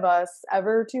 one of us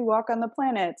ever to walk on the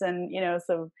planet, and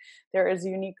so there is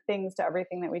unique things to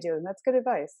everything that we do, and that's good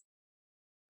advice.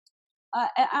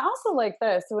 And I also like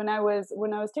this. When I was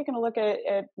taking a look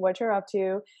at what you're up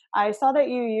to, I saw that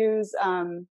you use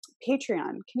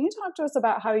Patreon. Can you talk to us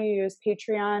about how you use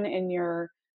Patreon in your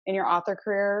author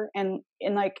career? And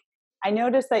like, I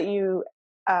noticed that you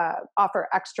offer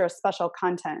extra special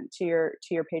content to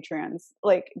your patrons.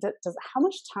 Like, does how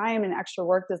much time and extra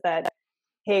work does that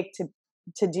take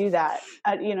to do that?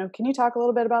 Can you talk a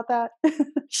little bit about that?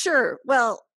 Sure.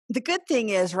 Well, the good thing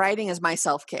is writing is my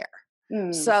self-care.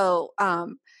 Mm, So,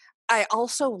 I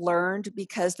also learned,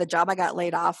 because the job I got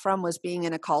laid off from was being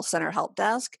in a call center help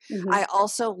desk. hmm. I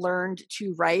also learned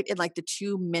to write in like the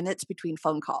 2 minutes between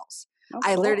phone calls. Oh,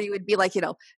 I cool. literally would be like,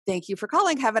 thank you for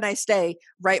calling. Have a nice day.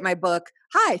 Write my book.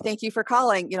 Hi, thank you for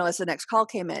calling, as the next call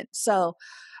came in. So,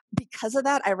 because of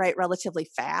that, I write relatively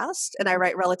fast and I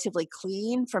write relatively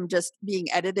clean from just being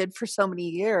edited for so many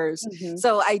years. Hmm.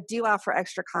 So I do offer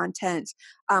extra content.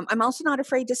 I'm also not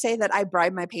afraid to say that I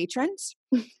bribe my patrons.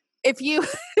 If you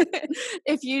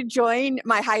if you join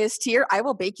my highest tier, I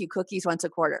will bake you cookies once a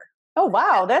quarter. Oh,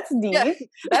 wow, that's Yeah, neat.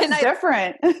 and That's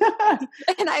different.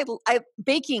 I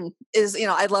baking is,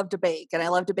 I love to bake, and I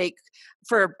love to bake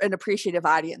for an appreciative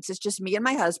audience. It's just me and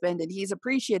my husband, and he's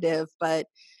appreciative, but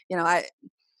I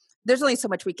there's only so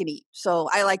much we can eat. So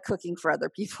I like cooking for other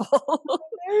people.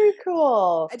 Very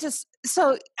cool. I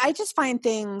just find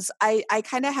things, I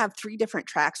kind of have 3 different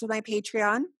tracks with my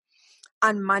Patreon.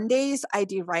 On Mondays, I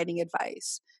do writing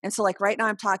advice. And so like right now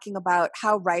I'm talking about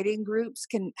how writing groups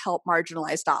can help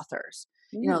marginalized authors.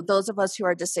 You know, Mm. those of us who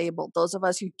are disabled, those of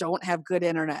us who don't have good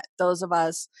internet, those of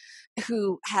us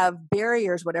who have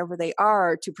barriers, whatever they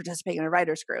are, to participate in a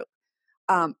writers group.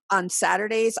 On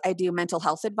Saturdays, I do mental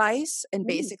health advice. And Mm.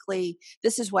 basically,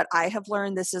 this is what I have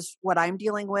learned. This is what I'm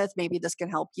dealing with. Maybe this can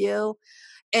help you.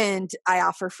 And I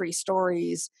offer free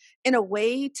stories in a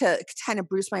way to kind of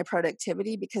boost my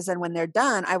productivity, because then when they're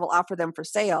done, I will offer them for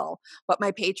sale. But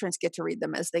my patrons get to read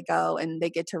them as they go, and they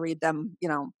get to read them, you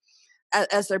know,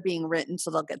 as they're being written. So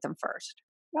they'll get them first.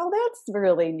 Well, that's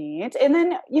really neat. And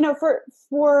then,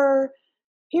 for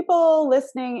people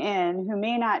listening in who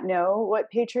may not know what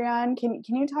Patreon, can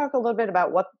you talk a little bit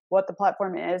about what the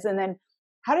platform is, and then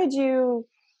how did you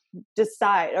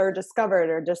decide or discover it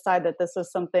or decide that this was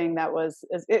something that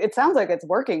it sounds like it's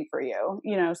working for you,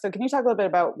 so can you talk a little bit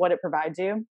about what it provides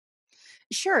you?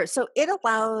 Sure. So it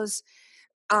allows,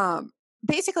 um,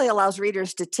 basically allows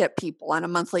readers to tip people on a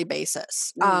monthly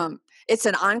basis. Mm. It's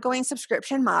an ongoing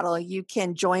subscription model. You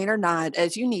can join or not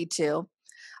as you need to.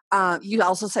 You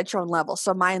also set your own level.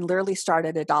 So mine literally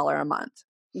started $1 a month.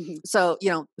 Hmm. So, you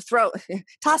know,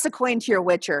 toss a coin to your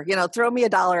Witcher, you know, throw me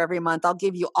 $1 every month. I'll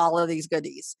give you all of these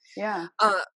goodies. Yeah.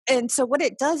 Uh, and so what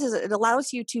it does is it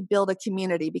allows you to build a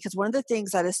community, because one of the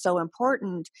things that is so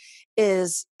important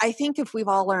is, I think if we've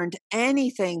all learned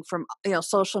anything from, you know,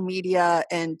 social media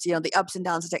and, you know, the ups and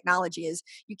downs of technology, is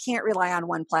you can't rely on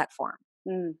one platform. If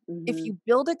Mm-hmm. you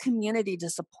build a community to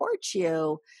support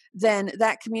you, then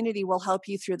that community will help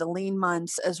you through the lean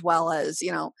months, as well as,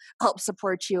 you know, help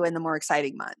support you in the more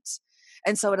exciting months.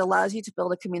 And so it allows you to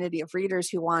build a community of readers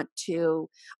who want to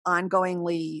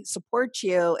ongoingly support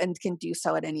you and can do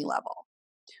so at any level.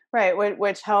 Right,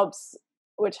 which helps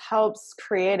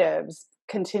creatives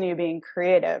continue being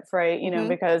creative, right? Hmm.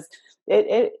 Because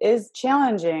it is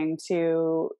challenging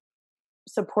to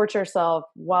support yourself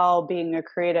while being a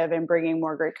creative and bringing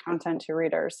more great content to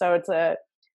readers. So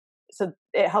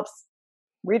it helps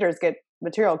readers get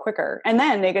material quicker, and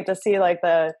then they get to see like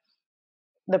the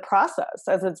process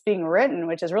as it's being written,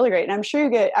 which is really great. And I'm sure you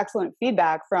get excellent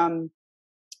feedback from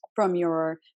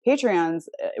your Patreons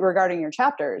regarding your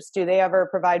chapters. Do they ever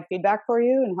provide feedback for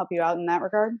you and help you out in that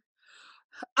regard?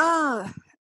 Uh,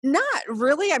 Not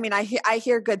really. I mean, I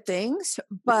hear good things,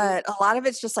 Mhm. but a lot of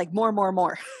it's just like more, more,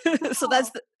 more. So Oh,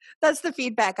 that's the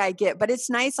feedback I get. But it's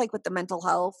nice, like with the mental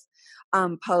health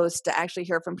post, to actually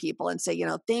hear from people and say, you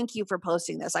know, thank you for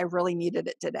posting this. I really needed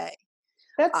it today.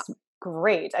 Uh, that's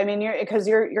great. I mean,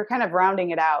 you're kind of rounding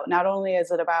it out. Not only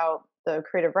is it about the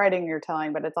creative writing you're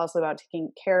telling, but it's also about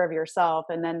taking care of yourself.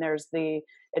 And then there's the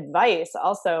advice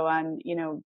also on,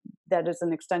 that is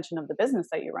an extension of the business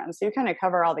that you run. So you kind of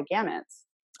cover all the gamuts.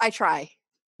 I try.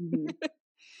 Mhm.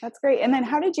 That's great. And then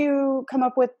how did you come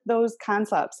up with those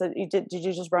concepts that you did? Did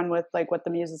you just run with like what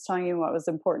the muse is telling you, what was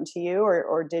important to you,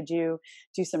 or did you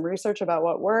do some research about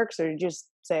what works, or did you just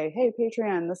say, "Hey,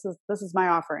 Patreon, this is my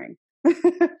offering"?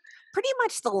 Pretty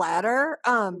much the latter.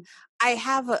 I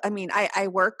have, I mean, I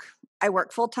work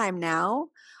full time now.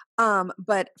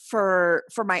 But for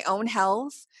my own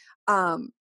health, um,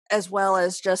 as well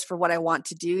as just for what I want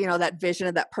to do, you know, that vision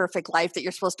of that perfect life that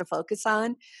you're supposed to focus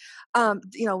on.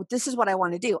 You know, this is what I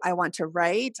want to do. I want to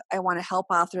write. I want to help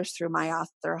authors through my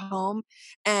author home.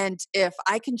 And if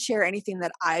I can share anything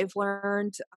that I've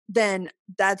learned, then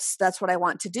that's what I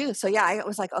want to do. So yeah, I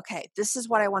was like, okay, this is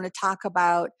what I want to talk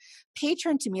about.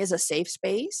 Patreon to me is a safe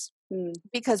space Mm,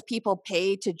 because people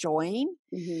pay to join.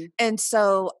 mhm. And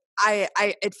so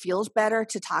it feels better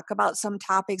to talk about some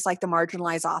topics like the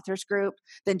marginalized authors group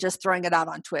than just throwing it out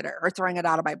on Twitter or throwing it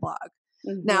out on my blog.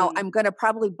 Now, Mhm. I'm going to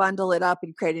probably bundle it up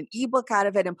and create an ebook out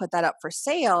of it and put that up for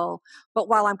sale. But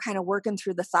while I'm kind of working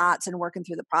through the thoughts and working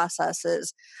through the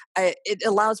processes, it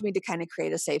allows me to kind of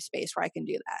create a safe space where I can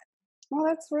do that. Well,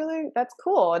 that's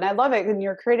cool, and I love it. And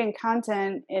you're creating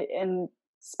content in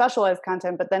specialized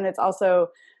content, but then it's also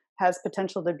has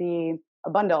potential to be a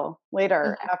bundle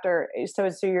later Mhm. after. It's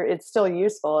still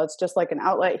useful. It's just like an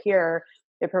outlet here.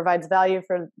 It provides value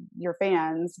for your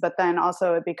fans, but then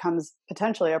also it becomes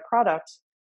potentially a product,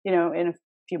 in a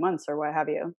few months or what have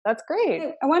you. That's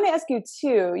great. I want to ask you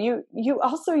too. You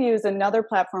also use another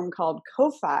platform called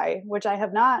Ko-fi, which I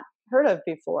have not heard of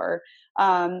before,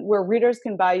 where readers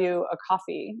can buy you a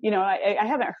coffee. I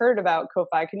haven't heard about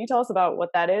Ko-fi. Can you tell us about what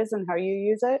that is and how you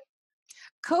use it?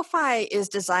 Ko-fi is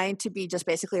designed to be just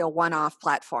basically a one-off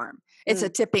platform. It's a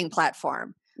Mm, tipping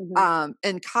platform. Mhm.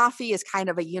 And coffee is kind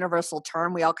of a universal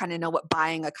term. We all kind of know what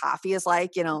buying a coffee is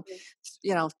like, $3,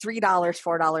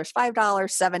 $4,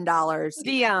 $5,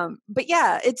 $7. But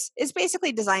yeah, it's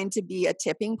basically designed to be a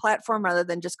tipping platform rather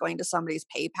than just going to somebody's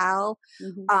PayPal.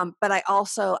 Mhm. But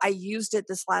I used it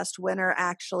this last winter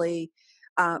actually.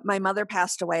 My mother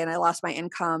passed away and I lost my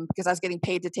income because I was getting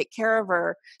paid to take care of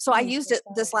her. So Oh, I I'm used so it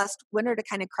this sorry. last winter to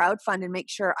kind of crowdfund and make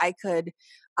sure I could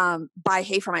buy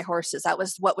hay for my horses. That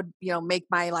was what would, make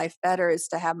my life better, is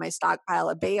to have my stockpile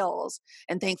of bales.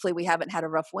 And thankfully we haven't had a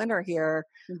rough winter here.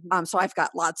 Mhm. So I've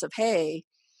got lots of hay.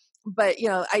 But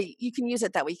you can use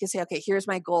it that way. You can say, okay, here's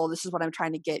my goal. This is what I'm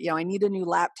trying to get. I need a new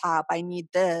laptop. I need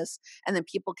this, and then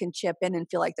people can chip in and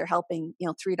feel like they're helping.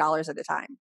 $3 at a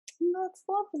time. That's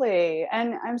lovely.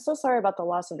 And I'm so sorry about the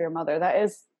loss of your mother. That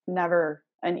is never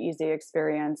an easy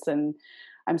experience. And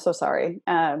I'm so sorry.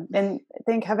 And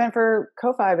thank heaven for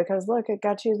Ko-Fi, because look, it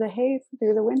got you the hay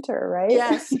through the winter, right?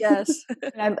 Yes, yes.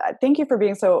 And I thank you for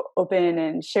being so open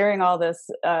and sharing all this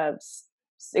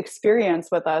experience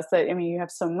with us. I mean, you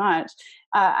have so much.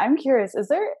 I'm curious, is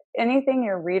there anything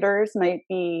your readers might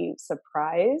be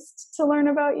surprised to learn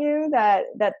about you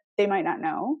that they might not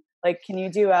know? Like, can you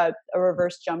do a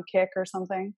reverse jump kick or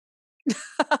something?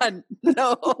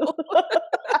 No.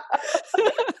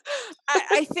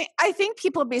 I think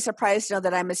people would be surprised to know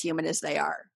that I'm as human as they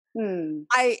are. Hmm.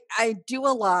 I do a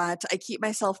lot. I keep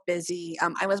myself busy.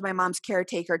 I was my mom's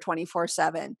caretaker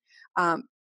 24/7. Um,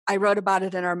 I wrote about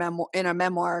it in a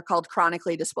memoir called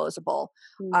Chronically Disposable.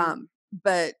 Hmm.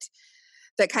 But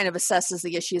that kind of assesses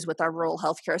the issues with our rural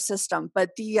healthcare system. But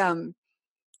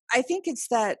I think it's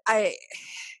that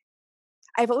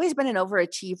I've always been an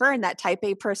overachiever and that type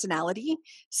A personality.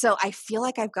 So I feel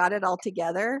like I've got it all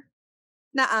together.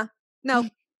 Nuh-uh. Nope.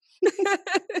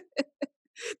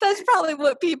 That's probably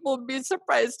what people would be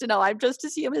surprised to know. I'm just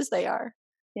as human as they are.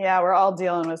 Yeah, we're all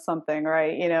dealing with something,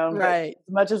 right? But Right. as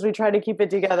much as we try to keep it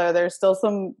together,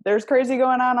 there's crazy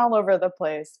going on all over the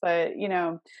place. But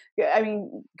yeah, I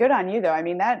mean, good on you though. I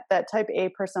mean, that type A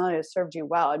personality has served you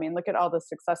well. I mean, look at all the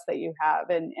success that you have,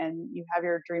 and you have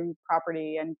your dream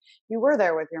property, and you were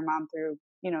there with your mom through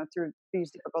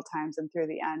these difficult times and through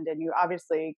the end. And you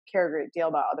obviously care a great deal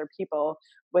about other people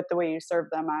with the way you serve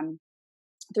them on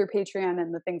through Patreon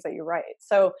and the things that you write.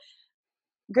 So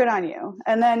good on you.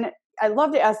 And then I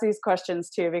love to ask these questions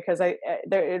too, because it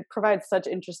provides such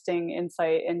interesting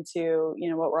insight into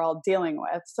what we're all dealing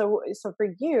with. So for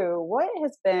you, what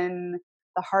has been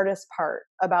the hardest part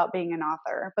about being an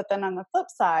author? But then on the flip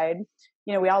side,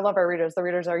 we all love our readers. The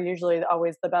readers are usually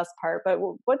always the best part. But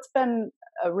what's been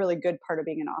a really good part of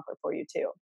being an author for you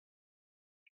too?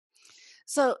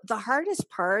 So the hardest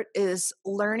part is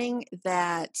learning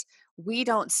that we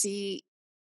don't see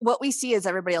what we see is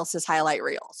everybody else's highlight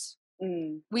reels.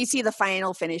 Mm, We see the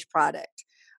final finished product.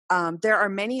 There are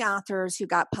many authors who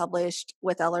got published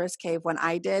with Eller's Cave when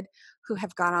I did, who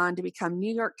have gone on to become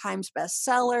New York Times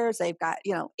bestsellers. They've got,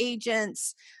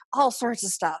 agents, all sorts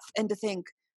of stuff. And to think,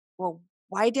 well,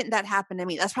 why didn't that happen to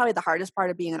me? That's probably the hardest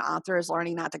part of being an author, is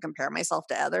learning not to compare myself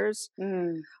to others.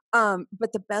 mm,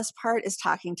 But the best part is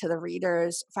talking to the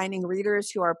readers, finding readers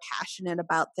who are passionate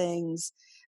about things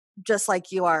just like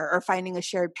you are, or finding a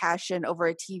shared passion over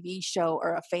a TV show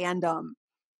or a fandom.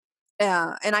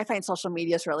 And I find social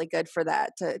media is really good for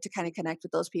that, to kind of connect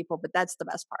with those people. But that's the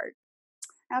best part.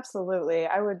 absolutely,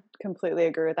 I would completely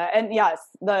agree with that. And yes,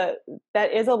 that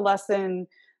is a lesson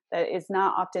that is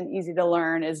not often easy to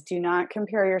learn, is do not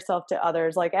compare yourself to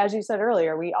others. Like as you said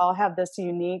earlier, we all have this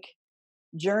unique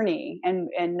journey, and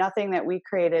nothing that we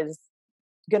create is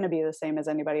going to be the same as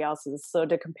anybody else's. So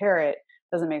to compare it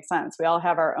doesn't make sense. We all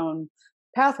have our own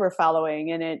path we're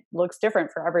following, and it looks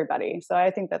different for everybody. So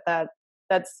I think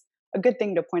that's a good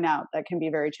thing to point out, that can be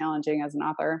very challenging as an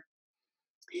author.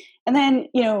 And then,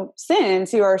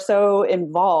 since you are so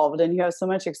involved and you have so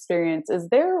much experience, is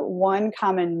there one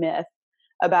common myth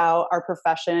about our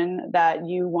profession that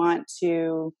you want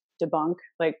to debunk?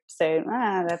 Like say,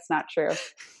 that's not true.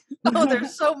 Oh,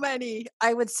 there's so many.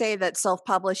 I would say that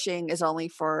self-publishing is only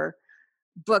for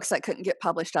books that couldn't get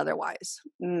published otherwise.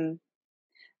 Mm,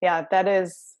 yeah, that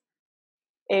is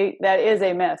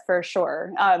a myth for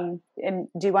sure. And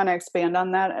do you want to expand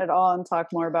on that at all and talk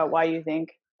more about why you think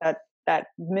that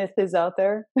myth is out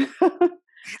there?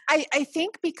 I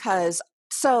think because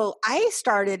so I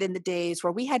started in the days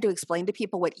where we had to explain to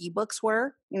people what ebooks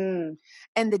were, Mm,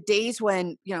 and the days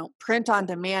when, print on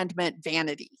demand meant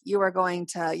vanity. You were going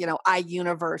to,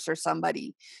 iUniverse or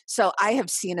somebody. So I have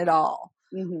seen it all.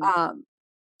 hmm. Um,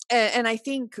 and I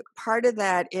think part of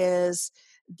that is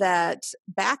that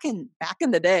back in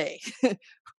the day,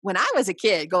 when I was a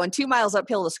kid going 2 miles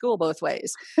uphill to school both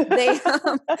ways. They,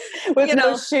 With you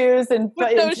no know, shoes and, with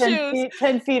and no 10 shoes. feet,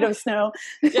 10 feet of snow.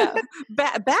 Yeah.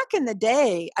 Back in the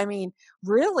day, I mean,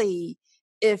 really,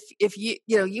 if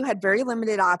you had very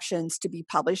limited options to be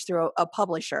published through a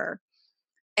publisher.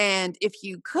 And if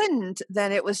you couldn't,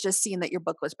 then it was just seen that your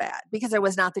book was bad because there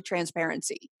was not the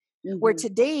transparency. Where Hmm.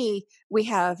 today we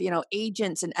have,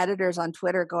 agents and editors on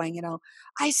Twitter going,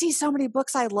 I see so many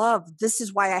books I love. This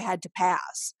is why I had to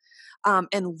pass.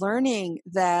 And learning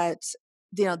that,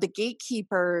 the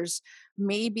gatekeepers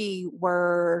maybe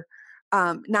were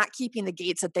not keeping the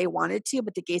gates that they wanted to,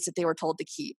 but the gates that they were told to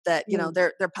keep. That,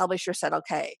 their publisher said,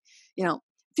 okay,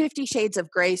 50 Shades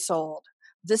of Grey sold.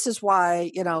 This is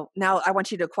why, now I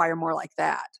want you to acquire more like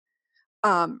that.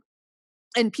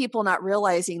 And people not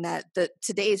realizing that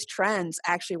today's trends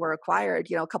actually were acquired,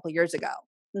 a couple of years ago.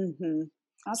 Hmm.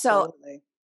 So Absolutely.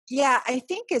 yeah, I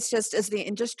think it's just as the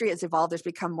industry has evolved, there's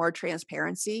become more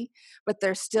transparency, but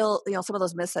there's still, some of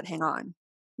those myths that hang on.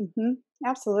 Hmm.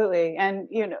 Absolutely. And,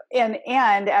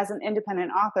 and as an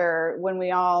independent author, when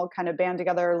we all kind of band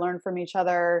together, learn from each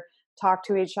other, talk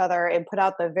to each other, and put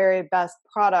out the very best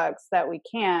products that we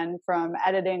can, from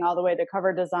editing all the way to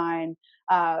cover design,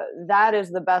 that is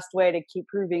the best way to keep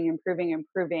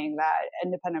improving that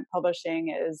independent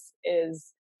publishing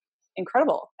is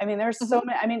incredible. I mean, there's so Hmm.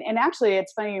 many. I mean, and actually,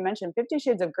 it's funny you mentioned 50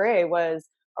 Shades of Grey was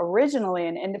originally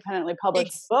an independently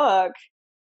published book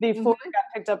before Mhm. it got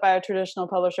picked up by a traditional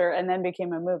publisher and then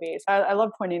became a movie. So I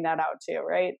love pointing that out too,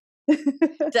 right?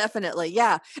 Definitely,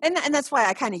 yeah, and that's why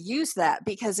I kind of use that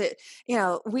because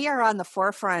we are on the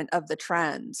forefront of the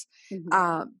trends.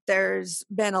 Hmm. There's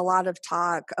been a lot of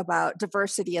talk about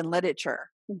diversity in literature,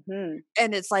 Hmm.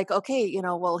 and it's like, okay,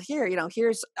 well,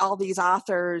 here's all these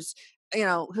authors,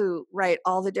 who write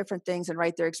all the different things and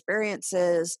write their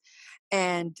experiences,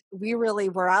 and we really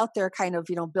were out there, kind of,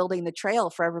 building the trail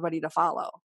for everybody to follow.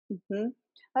 Hmm.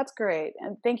 That's great,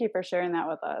 and thank you for sharing that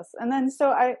with us. And then, so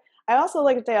I also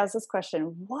like to ask this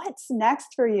question: what's next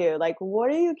for you? Like, what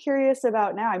are you curious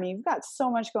about now? I mean, you've got so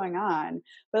much going on,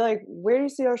 but like, where do you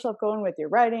see yourself going with your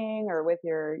writing or with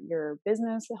your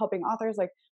business, helping authors? Like,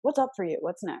 what's up for you?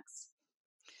 What's next?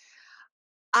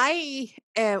 I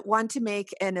want to make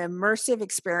an immersive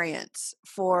experience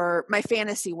for my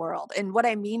fantasy world. And what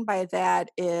I mean by that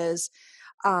is,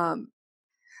 um,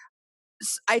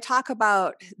 I talk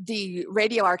about the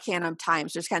Radio Arcanum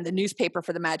Times, just kind of the newspaper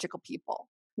for the magical people.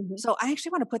 Hmm. So I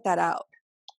actually want to put that out.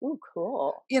 Oh,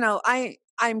 cool.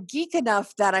 I'm geek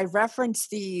enough that I reference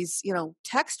these,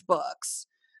 textbooks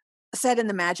set in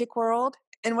the magic world.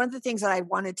 And one of the things that I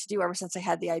wanted to do ever since I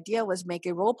had the idea was make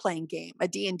a role-playing game, a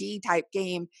D&D type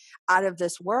game out of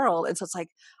this world. And so it's like,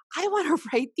 I want to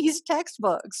write these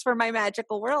textbooks for my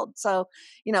magical world. So,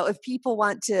 if people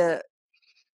want to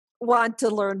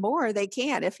learn more, they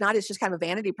can. If not, it's just kind of a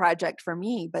vanity project for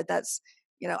me. But that's,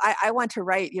 I want to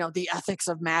write, the ethics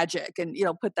of magic and,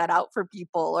 put that out for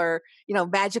people, or,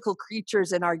 magical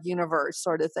creatures in our universe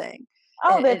sort of thing.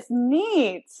 Oh, And, that's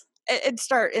neat. and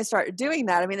start doing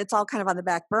that. I mean, it's all kind of on the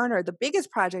back burner. The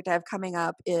biggest project I have coming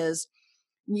up is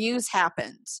Muse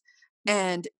Happens.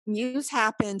 And Muse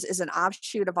Happens is an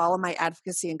offshoot of all of my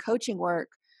advocacy and coaching work,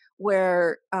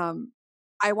 where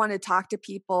I want to talk to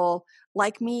people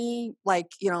like me, like,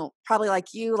 probably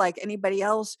like you, like anybody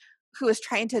else who is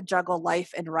trying to juggle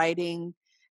life and writing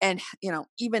and,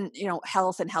 even,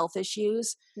 health and health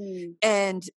issues. Mm.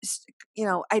 And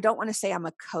I don't want to say I'm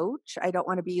a coach. I don't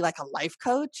want to be like a life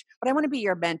coach, but I want to be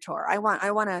your mentor. I want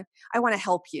to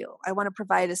help you. I want to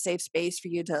provide a safe space for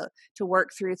you to work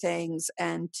through things,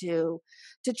 and to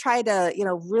try to,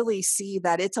 really see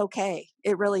that it's okay.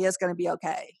 It really is going to be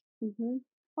okay. Hmm.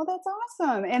 Well, that's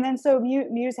awesome. And then, so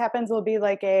Muse Happens will be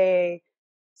like a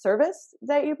service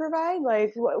that you provide.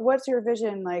 Like, what's your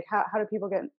vision? Like, how do people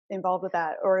get involved with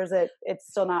that, or is it's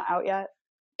still not out yet?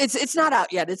 It's not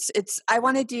out yet. It's I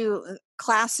want to do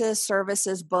classes,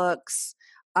 services, books,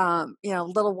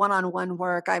 little one-on-one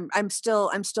work. I'm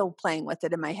still playing with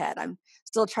it in my head. I'm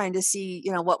still trying to see,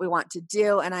 what we want to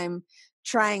do, and I'm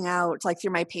trying out, like,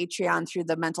 through my Patreon, through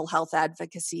the mental health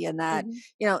advocacy, and that,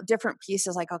 Hmm. different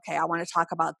pieces, like, okay, I want to talk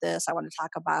about this. I want to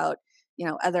talk about,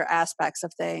 other aspects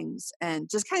of things, and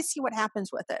just kind of see what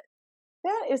happens with it.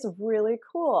 That is really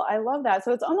cool. I love that.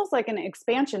 So it's almost like an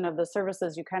expansion of the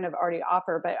services you kind of already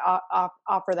offer, but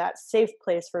offer that safe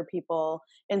place for people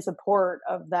in support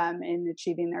of them in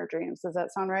achieving their dreams. Does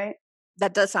that sound right?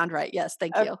 That does sound right. Yes.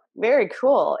 Thank you. Very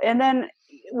cool. And then,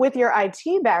 with your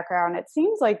IT background, it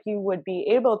seems like you would be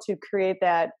able to create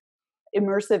that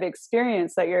immersive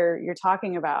experience that you're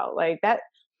talking about. Like that,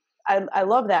 I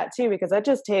love that too, because that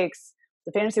just takes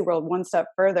the fantasy world one step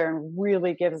further and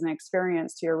really gives an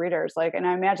experience to your readers. Like, and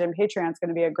I imagine Patreon's going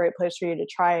to be a great place for you to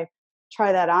try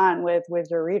that on with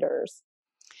your readers.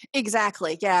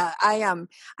 Exactly. Yeah. I'm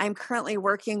currently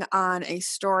working on a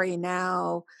story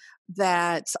now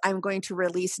that I'm going to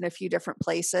release in a few different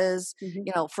places,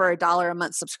 Mm-hmm. for $1 a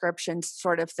month subscription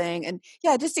sort of thing. And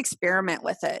yeah, just experiment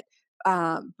with it.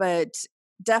 But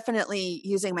definitely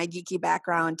using my geeky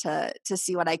background to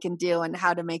see what I can do and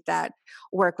how to make that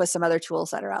work with some other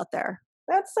tools that are out there.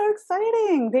 That's so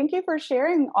exciting. Thank you for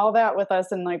sharing all that with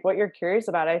us and like what you're curious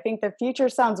about. I think the future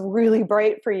sounds really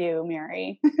bright for you,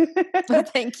 Mary.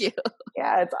 Thank you.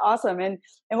 Yeah, it's awesome. And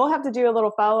we'll have to do a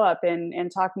little follow up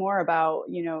and talk more about,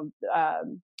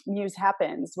 Muse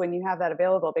Happens when you have that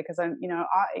available, because I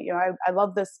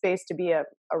love this space to be a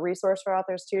resource for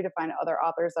authors too, to find other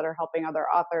authors that are helping other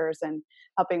authors and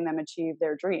helping them achieve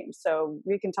their dreams. So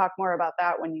we can talk more about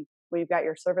that when you've got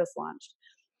your service launched.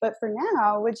 But for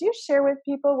now, would you share with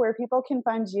people where people can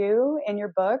find you and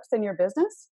your books and your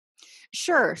business?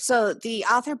 Sure. So the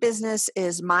author business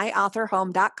is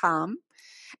myauthorhome.com.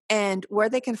 And where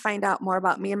they can find out more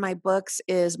about me and my books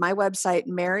is my website,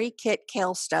 Mary Kit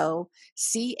Cailstow,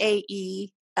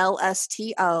 CAELSTO.com.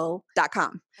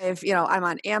 I'm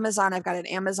on Amazon. I've got an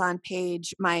Amazon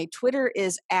page. My Twitter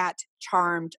is at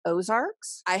Charmed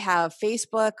Ozarks. I have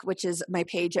Facebook, which is my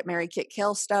page at Mary Kit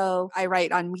Cailstow. I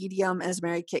write on Medium as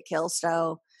Mary Kit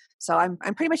Cailstow. So I'm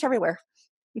pretty much everywhere.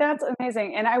 That's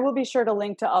amazing. And I will be sure to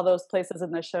link to all those places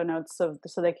in the show notes so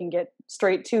they can get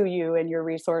straight to you and your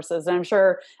resources. And I'm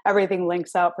sure everything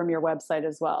links out from your website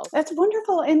as well. That's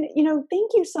wonderful. And,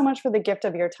 thank you so much for the gift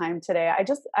of your time today.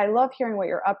 I love hearing what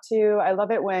you're up to. I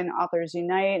love it when authors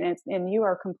unite, and you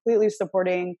are completely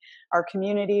supporting our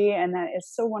community. And that is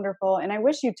so wonderful. And I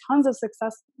wish you tons of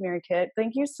success, Mary Kit.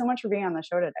 Thank you so much for being on the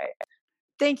show today.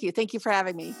 Thank you. Thank you for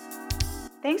having me.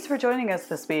 Thanks for joining us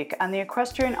this week on the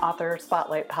Equestrian Author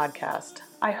Spotlight podcast.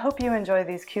 I hope you enjoy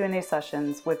these Q&A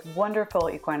sessions with wonderful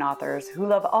equine authors who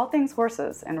love all things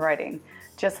horses and riding,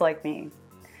 just like me.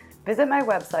 Visit my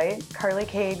website,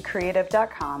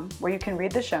 carlycadecreative.com, where you can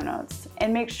read the show notes,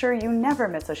 and make sure you never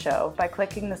miss a show by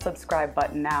clicking the subscribe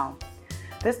button now.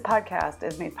 This podcast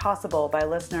is made possible by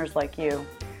listeners like you.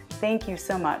 Thank you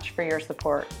so much for your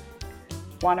support.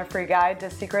 Want a free guide to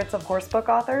secrets of horsebook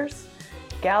authors?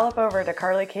 Gallop over to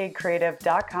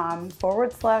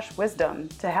carlycadecreative.com/wisdom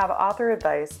to have author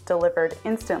advice delivered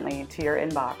instantly to your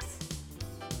inbox.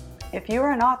 If you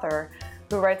are an author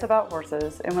who writes about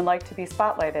horses and would like to be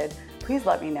spotlighted, please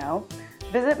let me know.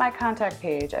 Visit my contact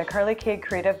page at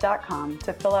carlycadecreative.com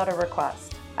to fill out a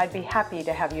request. I'd be happy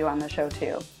to have you on the show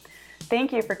too.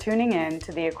 Thank you for tuning in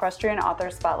to the Equestrian Author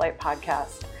Spotlight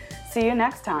podcast. See you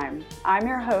next time. I'm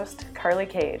your host, Carly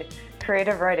Cade.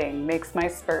 Creative writing makes my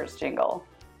spurs jingle.